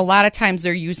beef. A lot of times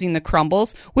they're using the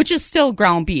crumbles, which is still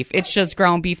ground beef. It's just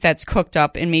ground beef that's cooked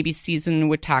up and maybe seasoned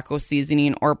with taco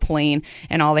seasoning or plain,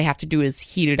 and all they have to do is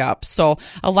heat it up. So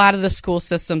a lot of the school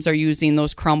systems are using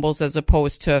those crumbles as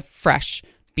opposed to fresh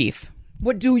beef.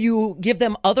 What do you give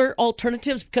them other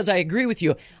alternatives? Because I agree with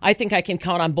you. I think I can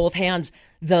count on both hands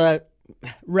the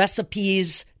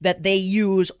recipes that they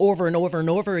use over and over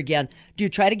and over again. Do you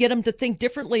try to get them to think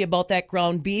differently about that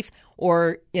ground beef,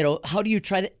 or how do you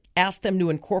try to ask them to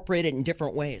incorporate it in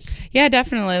different ways? Yeah,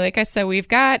 definitely. Like I said, we've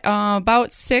got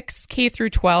about 6 K through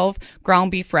 12 ground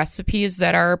beef recipes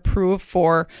that are approved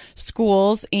for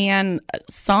schools, and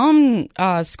some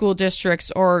school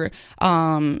districts or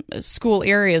school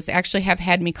areas actually have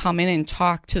had me come in and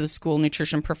talk to the school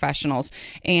nutrition professionals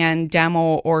and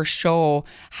demo or show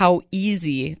how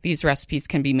easy these recipes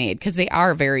can be made, because they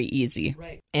are very easy.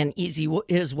 Right. And easy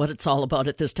is what it's all about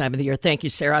at this time of the year. Thank you,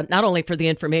 Sarah, not only for the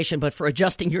information, but for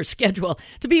adjusting your schedule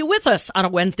to be with us on a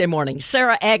Wednesday morning.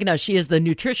 Sarah Agna, she is the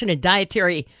nutrition and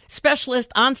dietary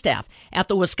specialist on staff at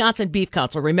the Wisconsin Beef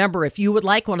Council. Remember, if you would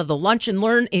like one of the lunch and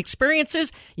learn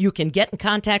experiences, you can get in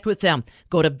contact with them.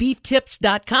 Go to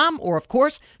beeftips.com, or, of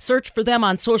course, search for them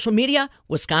on social media,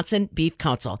 Wisconsin Beef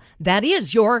Council. That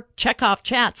is your Checkoff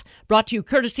Chats, brought to you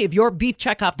courtesy of your Beef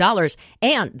Checkoff Dollars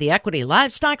and the Equity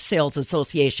Livestock Sales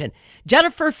Association.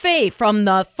 Jennifer Fay from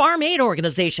the Farm Aid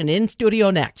Organization in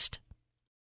studio next.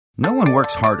 No one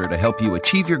works harder to help you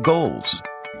achieve your goals.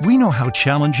 We know how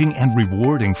challenging and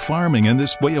rewarding farming and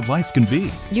this way of life can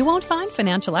be. You won't find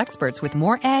financial experts with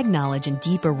more ag knowledge and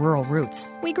deeper rural roots.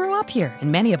 We grew up here,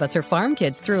 and many of us are farm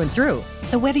kids through and through.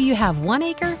 So whether you have 1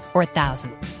 acre or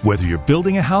 1,000. Whether you're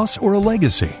building a house or a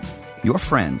legacy. Your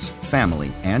friends,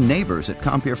 family, and neighbors at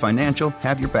Compeer Financial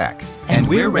have your back. And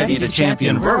we're ready to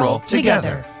champion rural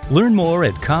together. Learn more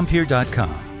at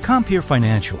Compeer.com. Compeer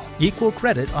Financial, Equal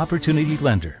Credit Opportunity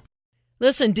Lender.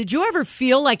 Listen, did you ever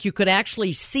feel like you could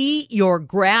actually see your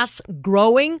grass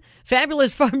growing?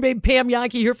 Fabulous farm babe Pam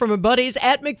Yankee here from her buddies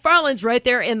at McFarland's right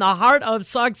there in the heart of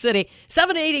Sauk City,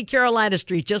 780 Carolina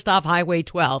Street, just off Highway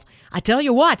 12. I tell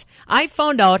you what, I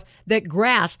found out that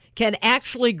grass can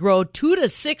actually grow 2 to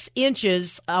 6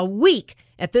 inches a week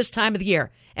at this time of the year.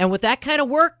 And with that kind of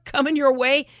work coming your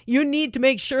way, you need to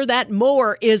make sure that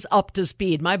mower is up to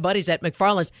speed. My buddies at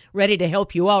McFarland's ready to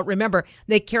help you out. Remember,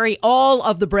 they carry all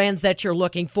of the brands that you're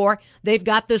looking for. They've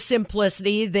got the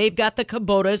Simplicity. They've got the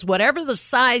Kubotas. Whatever the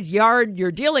size yard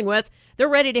you're dealing with, they're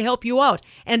ready to help you out.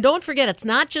 And don't forget, it's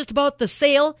not just about the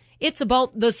sale. It's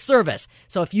about the service.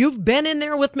 So if you've been in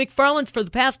there with McFarland's for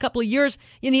the past couple of years,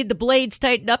 you need the blades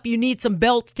tightened up, you need some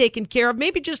belts taken care of,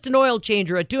 maybe just an oil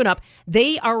change or a tune-up,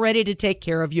 they are ready to take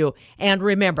care of you. And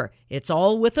remember, it's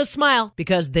all with a smile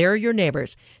because they're your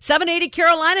neighbors. 780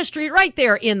 Carolina Street, right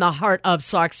there in the heart of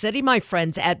Sauk City, my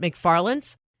friends at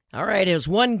McFarland's. All right, as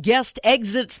one guest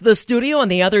exits the studio and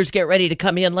the others get ready to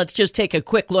come in, let's just take a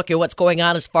quick look at what's going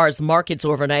on as far as the markets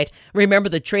overnight. Remember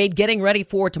the trade getting ready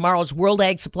for tomorrow's World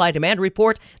Ag Supply Demand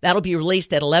Report. That'll be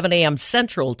released at 11 a.m.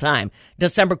 Central Time.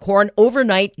 December corn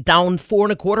overnight down 4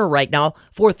 1/4 right now,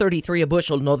 $4.33 a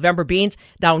bushel. November beans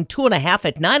down 2 1/2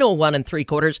 at 9.01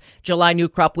 3/4. July new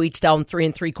crop wheats down 3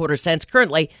 3/4 cents.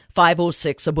 Currently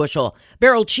 $5.06 a bushel.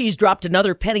 Barrel cheese dropped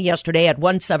another penny yesterday at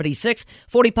 $1.76.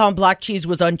 40-pound block cheese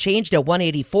was unchanged at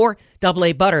 $1.84. Double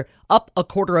A butter up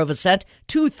 1/4 cent,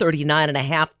 $2.39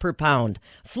 1/2 per pound.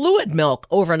 Fluid milk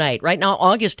overnight. Right now,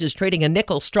 August is trading a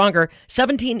nickel stronger,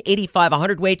 $17.85 a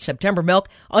hundredweight. September milk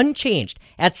unchanged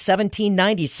at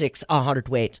 $17.96 a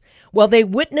hundredweight. Well, they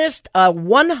witnessed a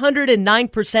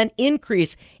 109%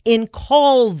 increase in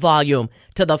call volume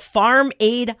to the Farm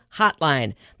Aid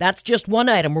hotline. That's just one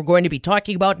item we're going to be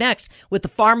talking about next with the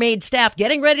Farm Aid staff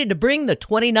getting ready to bring the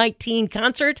 2019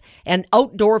 concert and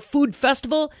outdoor food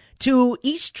festival to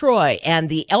East Troy and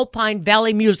the Alpine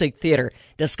Valley Music Theater.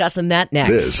 Discussing that next.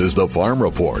 This is the Farm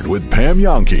Report with Pam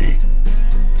Yankee.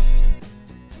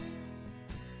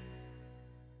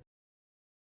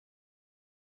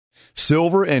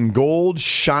 Silver and gold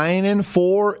shining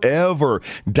forever.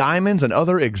 Diamonds and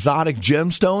other exotic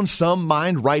gemstones, some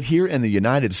mined right here in the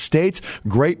United States.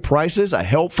 Great prices, a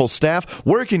helpful staff.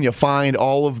 Where can you find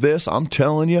all of this? I'm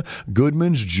telling you,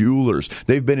 Goodman's Jewelers.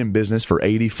 They've been in business for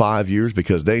 85 years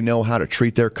because they know how to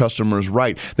treat their customers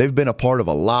right. They've been a part of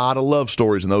a lot of love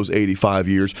stories in those 85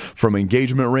 years, from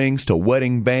engagement rings to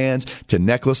wedding bands to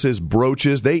necklaces,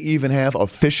 brooches. They even have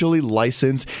officially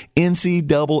licensed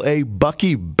NCAA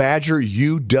Bucky Badger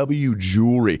UW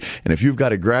jewelry. And if you've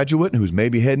got a graduate who's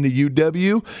maybe heading to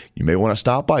UW, you may want to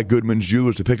stop by Goodman's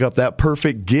Jewelers to pick up that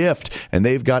perfect gift. And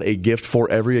they've got a gift for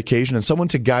every occasion and someone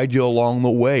to guide you along the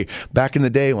way. Back in the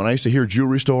day when I used to hear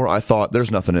jewelry store, I thought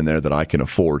there's nothing in there that I can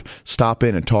afford. Stop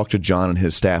in and talk to John and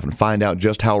his staff and find out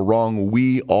just how wrong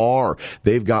we are.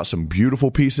 They've got some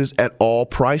beautiful pieces at all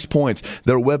price points.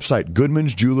 Their website,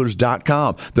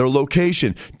 goodmansjewelers.com. Their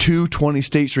location, 220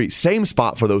 State Street. Same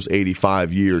spot for those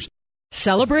 85 years.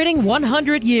 Celebrating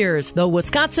 100 years, the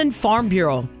Wisconsin Farm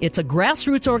Bureau. It's a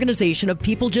grassroots organization of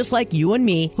people just like you and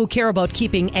me who care about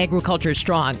keeping agriculture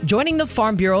strong. Joining the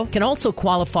Farm Bureau can also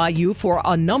qualify you for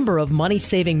a number of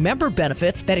money-saving member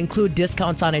benefits that include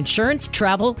discounts on insurance,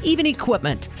 travel, even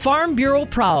equipment. Farm Bureau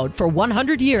proud for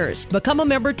 100 years. Become a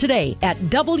member today at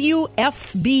WFBF.com.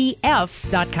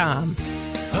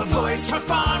 A voice for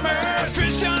farmers, a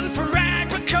vision for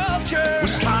agriculture.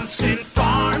 Wisconsin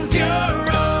Farm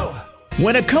Bureau.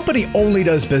 When a company only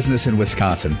does business in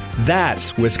Wisconsin,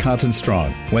 that's Wisconsin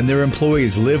Strong. When their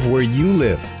employees live where you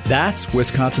live, that's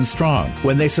Wisconsin Strong.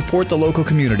 When they support the local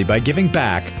community by giving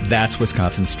back, that's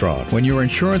Wisconsin Strong. When your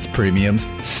insurance premiums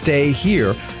stay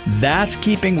here, that's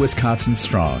keeping Wisconsin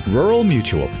strong. Rural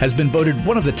Mutual has been voted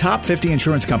one of the top 50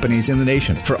 insurance companies in the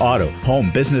nation for auto,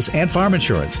 home, business, and farm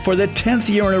insurance for the 10th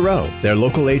year in a row. Their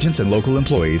local agents and local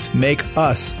employees make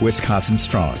us Wisconsin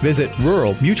strong. Visit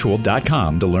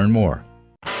ruralmutual.com to learn more.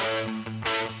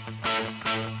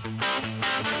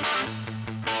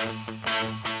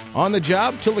 On the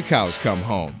job till the cows come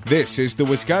home. This is the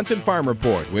Wisconsin Farm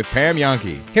Report with Pam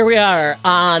Yankee. Here we are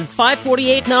on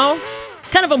 5:48 now.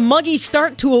 Kind of a muggy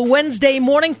start to a Wednesday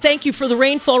morning. Thank you for the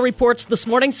rainfall reports this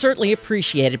morning. Certainly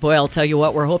appreciate it. Boy, I'll tell you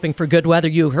what, we're hoping for good weather.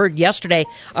 You heard yesterday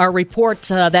our report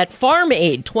that Farm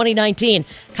Aid 2019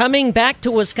 coming back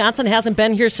to Wisconsin. Hasn't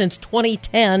been here since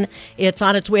 2010. It's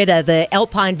on its way to the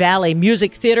Alpine Valley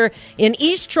Music Theater in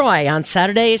East Troy on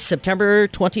Saturday, September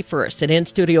 21st. And in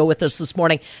studio with us this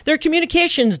morning, their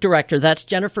communications director, that's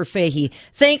Jennifer Fahey.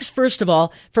 Thanks, first of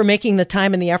all, for making the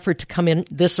time and the effort to come in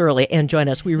this early and join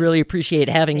us. We really appreciate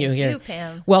appreciate having you here. Thank you,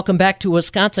 Pam. Welcome back to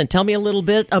Wisconsin. Tell me a little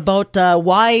bit about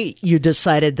why you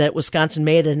decided that Wisconsin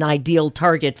made an ideal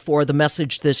target for the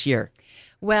message this year.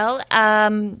 Well,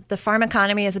 the farm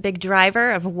economy is a big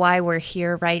driver of why we're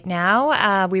here right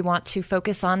now. We want to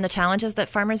focus on the challenges that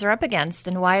farmers are up against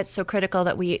and why it's so critical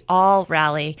that we all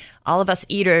rally, all of us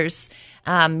eaters,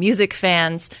 music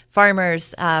fans,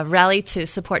 farmers, rally to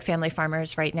support family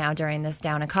farmers right now during this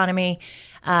down economy.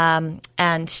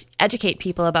 And educate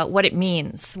people about what it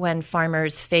means when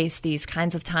farmers face these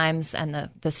kinds of times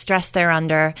and the stress they're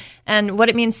under, and what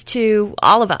it means to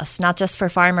all of us, not just for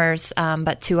farmers,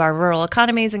 but to our rural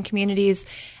economies and communities,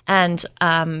 and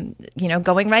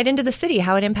going right into the city,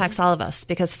 how it impacts all of us,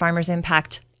 because farmers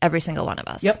impact every single one of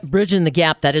us. Yep, bridging the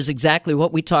gap. That is exactly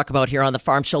what we talk about here on the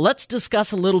Farm Show. Let's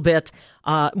discuss a little bit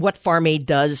what Farm Aid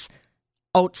does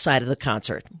outside of the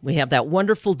concert. We have that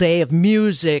wonderful day of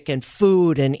music and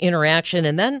food and interaction,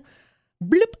 and then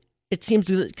blip, it seems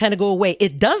to kind of go away.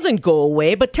 It doesn't go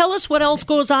away, but tell us what else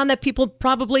goes on that people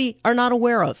probably are not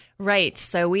aware of. Right.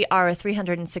 So we are a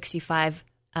 365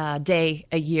 day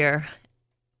a year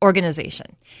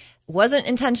organization. Wasn't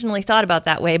intentionally thought about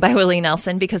that way by Willie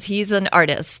Nelson, because he's an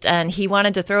artist and he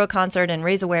wanted to throw a concert and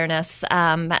raise awareness.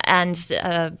 And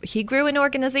he grew an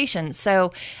organization.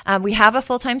 So we have a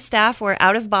full-time staff. We're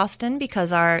out of Boston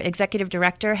because our executive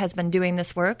director has been doing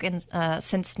this work since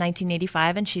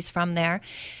 1985, and she's from there.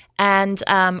 And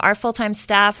our full-time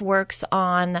staff works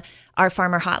on our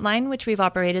farmer hotline, which we've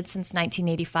operated since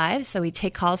 1985. So we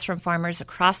take calls from farmers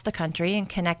across the country and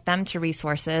connect them to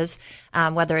resources,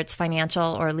 whether it's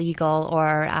financial or legal,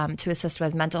 or to assist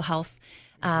with mental health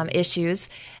issues.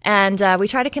 And we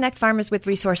try to connect farmers with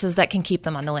resources that can keep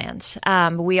them on the land.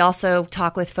 We also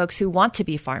talk with folks who want to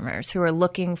be farmers, who are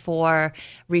looking for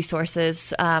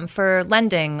resources for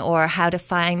lending or how to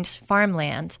find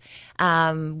farmland.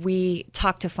 We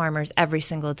talk to farmers every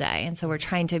single day. And so we're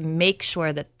trying to make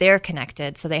sure that they're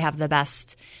connected so they have the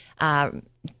best,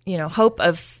 hope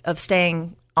of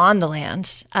staying on the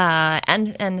land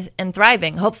and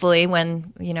thriving, hopefully,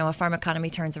 when a farm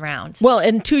economy turns around. Well,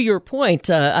 and to your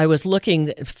point, I was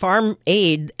looking Farm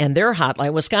Aid and their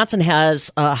hotline. Wisconsin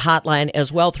has a hotline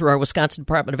as well through our Wisconsin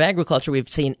Department of Agriculture. We've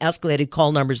seen escalated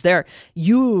call numbers there.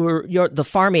 The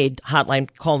Farm Aid hotline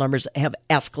call numbers have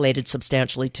escalated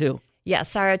substantially too.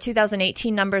 Yes, our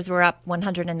 2018 numbers were up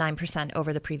 109%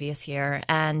 over the previous year,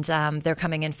 and they're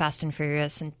coming in fast and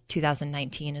furious in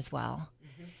 2019 as well.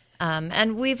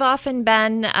 And we've often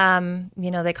been,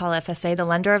 they call FSA the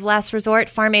lender of last resort.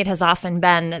 Farm Aid has often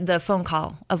been the phone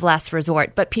call of last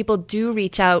resort, but people do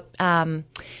reach out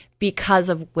because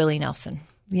of Willie Nelson.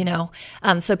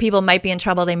 So people might be in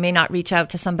trouble. They may not reach out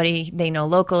to somebody they know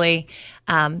locally.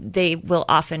 They will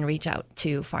often reach out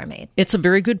to Farm Aid. It's a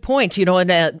very good point.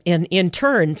 And in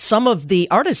turn, some of the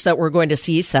artists that we're going to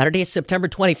see Saturday, September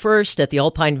 21st at the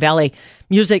Alpine Valley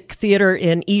Music Theater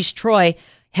in East Troy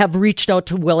have reached out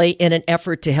to Willie in an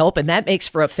effort to help, and that makes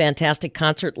for a fantastic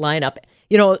concert lineup.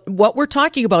 What we're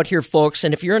talking about here, folks,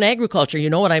 and if you're in agriculture, you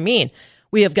know what I mean.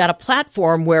 We have got a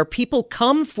platform where people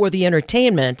come for the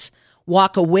entertainment,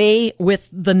 walk away with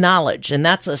the knowledge, and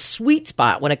that's a sweet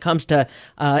spot when it comes to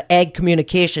ag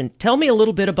communication. Tell me a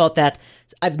little bit about that.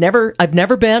 I've never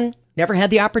had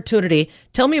the opportunity.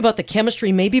 Tell me about the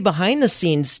chemistry, maybe behind the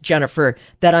scenes, Jennifer,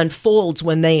 that unfolds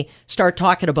when they start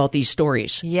talking about these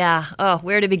stories. Yeah. Oh,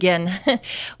 where to begin?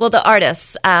 Well, the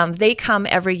artists, they come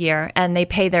every year and they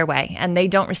pay their way and they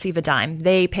don't receive a dime.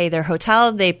 They pay their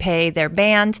hotel, they pay their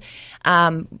band.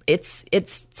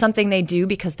 It's something they do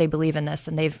because they believe in this.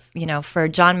 And they've, for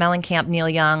John Mellencamp, Neil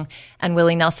Young, and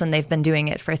Willie Nelson, they've been doing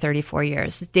it for 34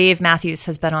 years. Dave Matthews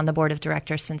has been on the board of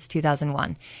directors since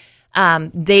 2001.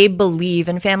 They believe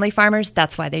in family farmers.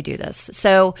 That's why they do this.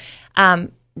 So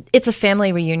it's a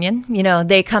family reunion.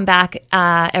 They come back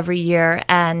every year,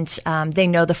 and they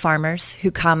know the farmers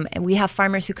who come. We have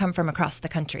farmers who come from across the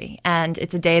country, and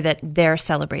it's a day that they're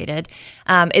celebrated.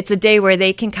 It's a day where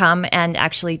they can come and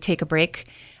actually take a break.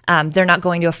 They're not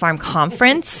going to a farm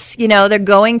conference. They're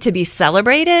going to be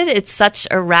celebrated. It's such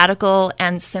a radical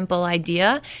and simple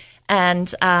idea.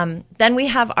 And then we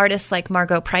have artists like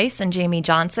Margot Price and Jamie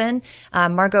Johnson.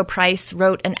 Margot Price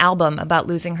wrote an album about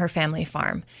losing her family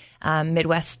farm.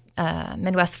 Midwest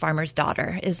Farmer's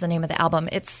Daughter is the name of the album.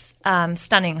 It's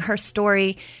stunning. Her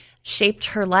story shaped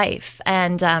her life,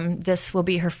 and this will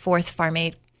be her 4th Farm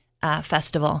Aid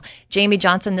festival. Jamie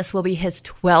Johnson, this will be his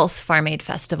 12th Farm Aid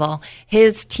festival.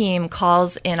 His team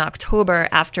calls in October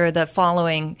after the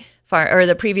following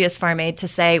the previous Farm Aid to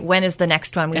say, when is the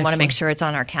next one? We want to make sure it's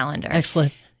on our calendar.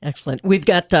 Excellent. We've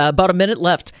got about a minute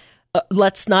left.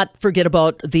 let's not forget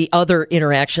about the other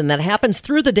interaction that happens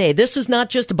through the day. This is not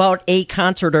just about a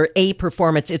concert or a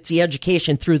performance. It's the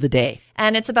education through the day.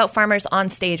 And it's about farmers on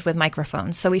stage with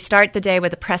microphones. So we start the day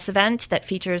with a press event that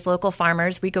features local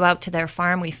farmers. We go out to their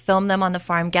farm, we film them on the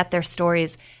farm, get their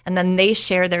stories, and then they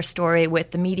share their story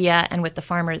with the media and with the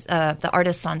farmers, the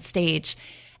artists on stage.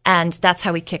 And that's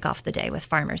how we kick off the day with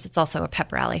farmers. It's also a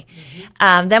pep rally.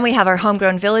 Then we have our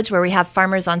Homegrown Village, where we have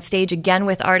farmers on stage again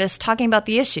with artists talking about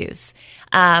the issues.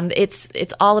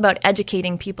 It's all about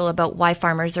educating people about why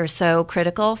farmers are so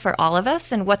critical for all of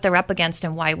us and what they're up against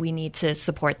and why we need to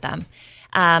support them.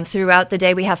 Throughout the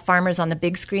day, we have farmers on the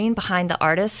big screen behind the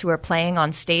artists who are playing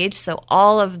on stage. So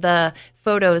all of the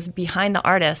photos behind the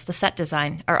artists, the set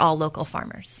design, are all local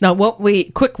farmers. Now,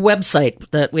 quick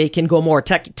website that we can go more.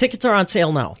 Tickets are on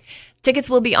sale now. Tickets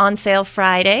will be on sale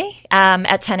Friday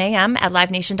at 10 a.m. at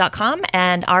livenation.com,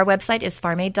 and our website is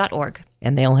farmaid.org.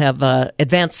 And they'll have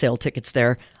advance sale tickets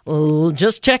there.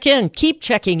 Just check in. Keep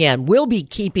checking in. We'll be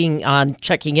keeping on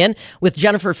checking in with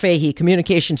Jennifer Fahey,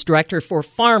 Communications Director for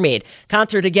Farm Aid.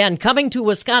 Concert again coming to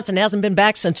Wisconsin. Hasn't been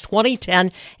back since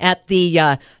 2010 at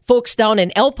the folks down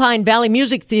in Alpine Valley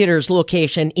Music Theater's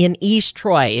location in East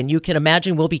Troy. And you can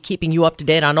imagine we'll be keeping you up to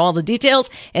date on all the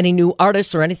details, any new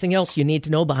artists or anything else you need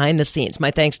to know behind the scenes. My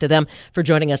thanks to them for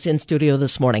joining us in studio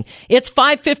this morning. It's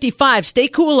 5:55. Stay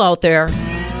cool out there.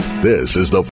 This is the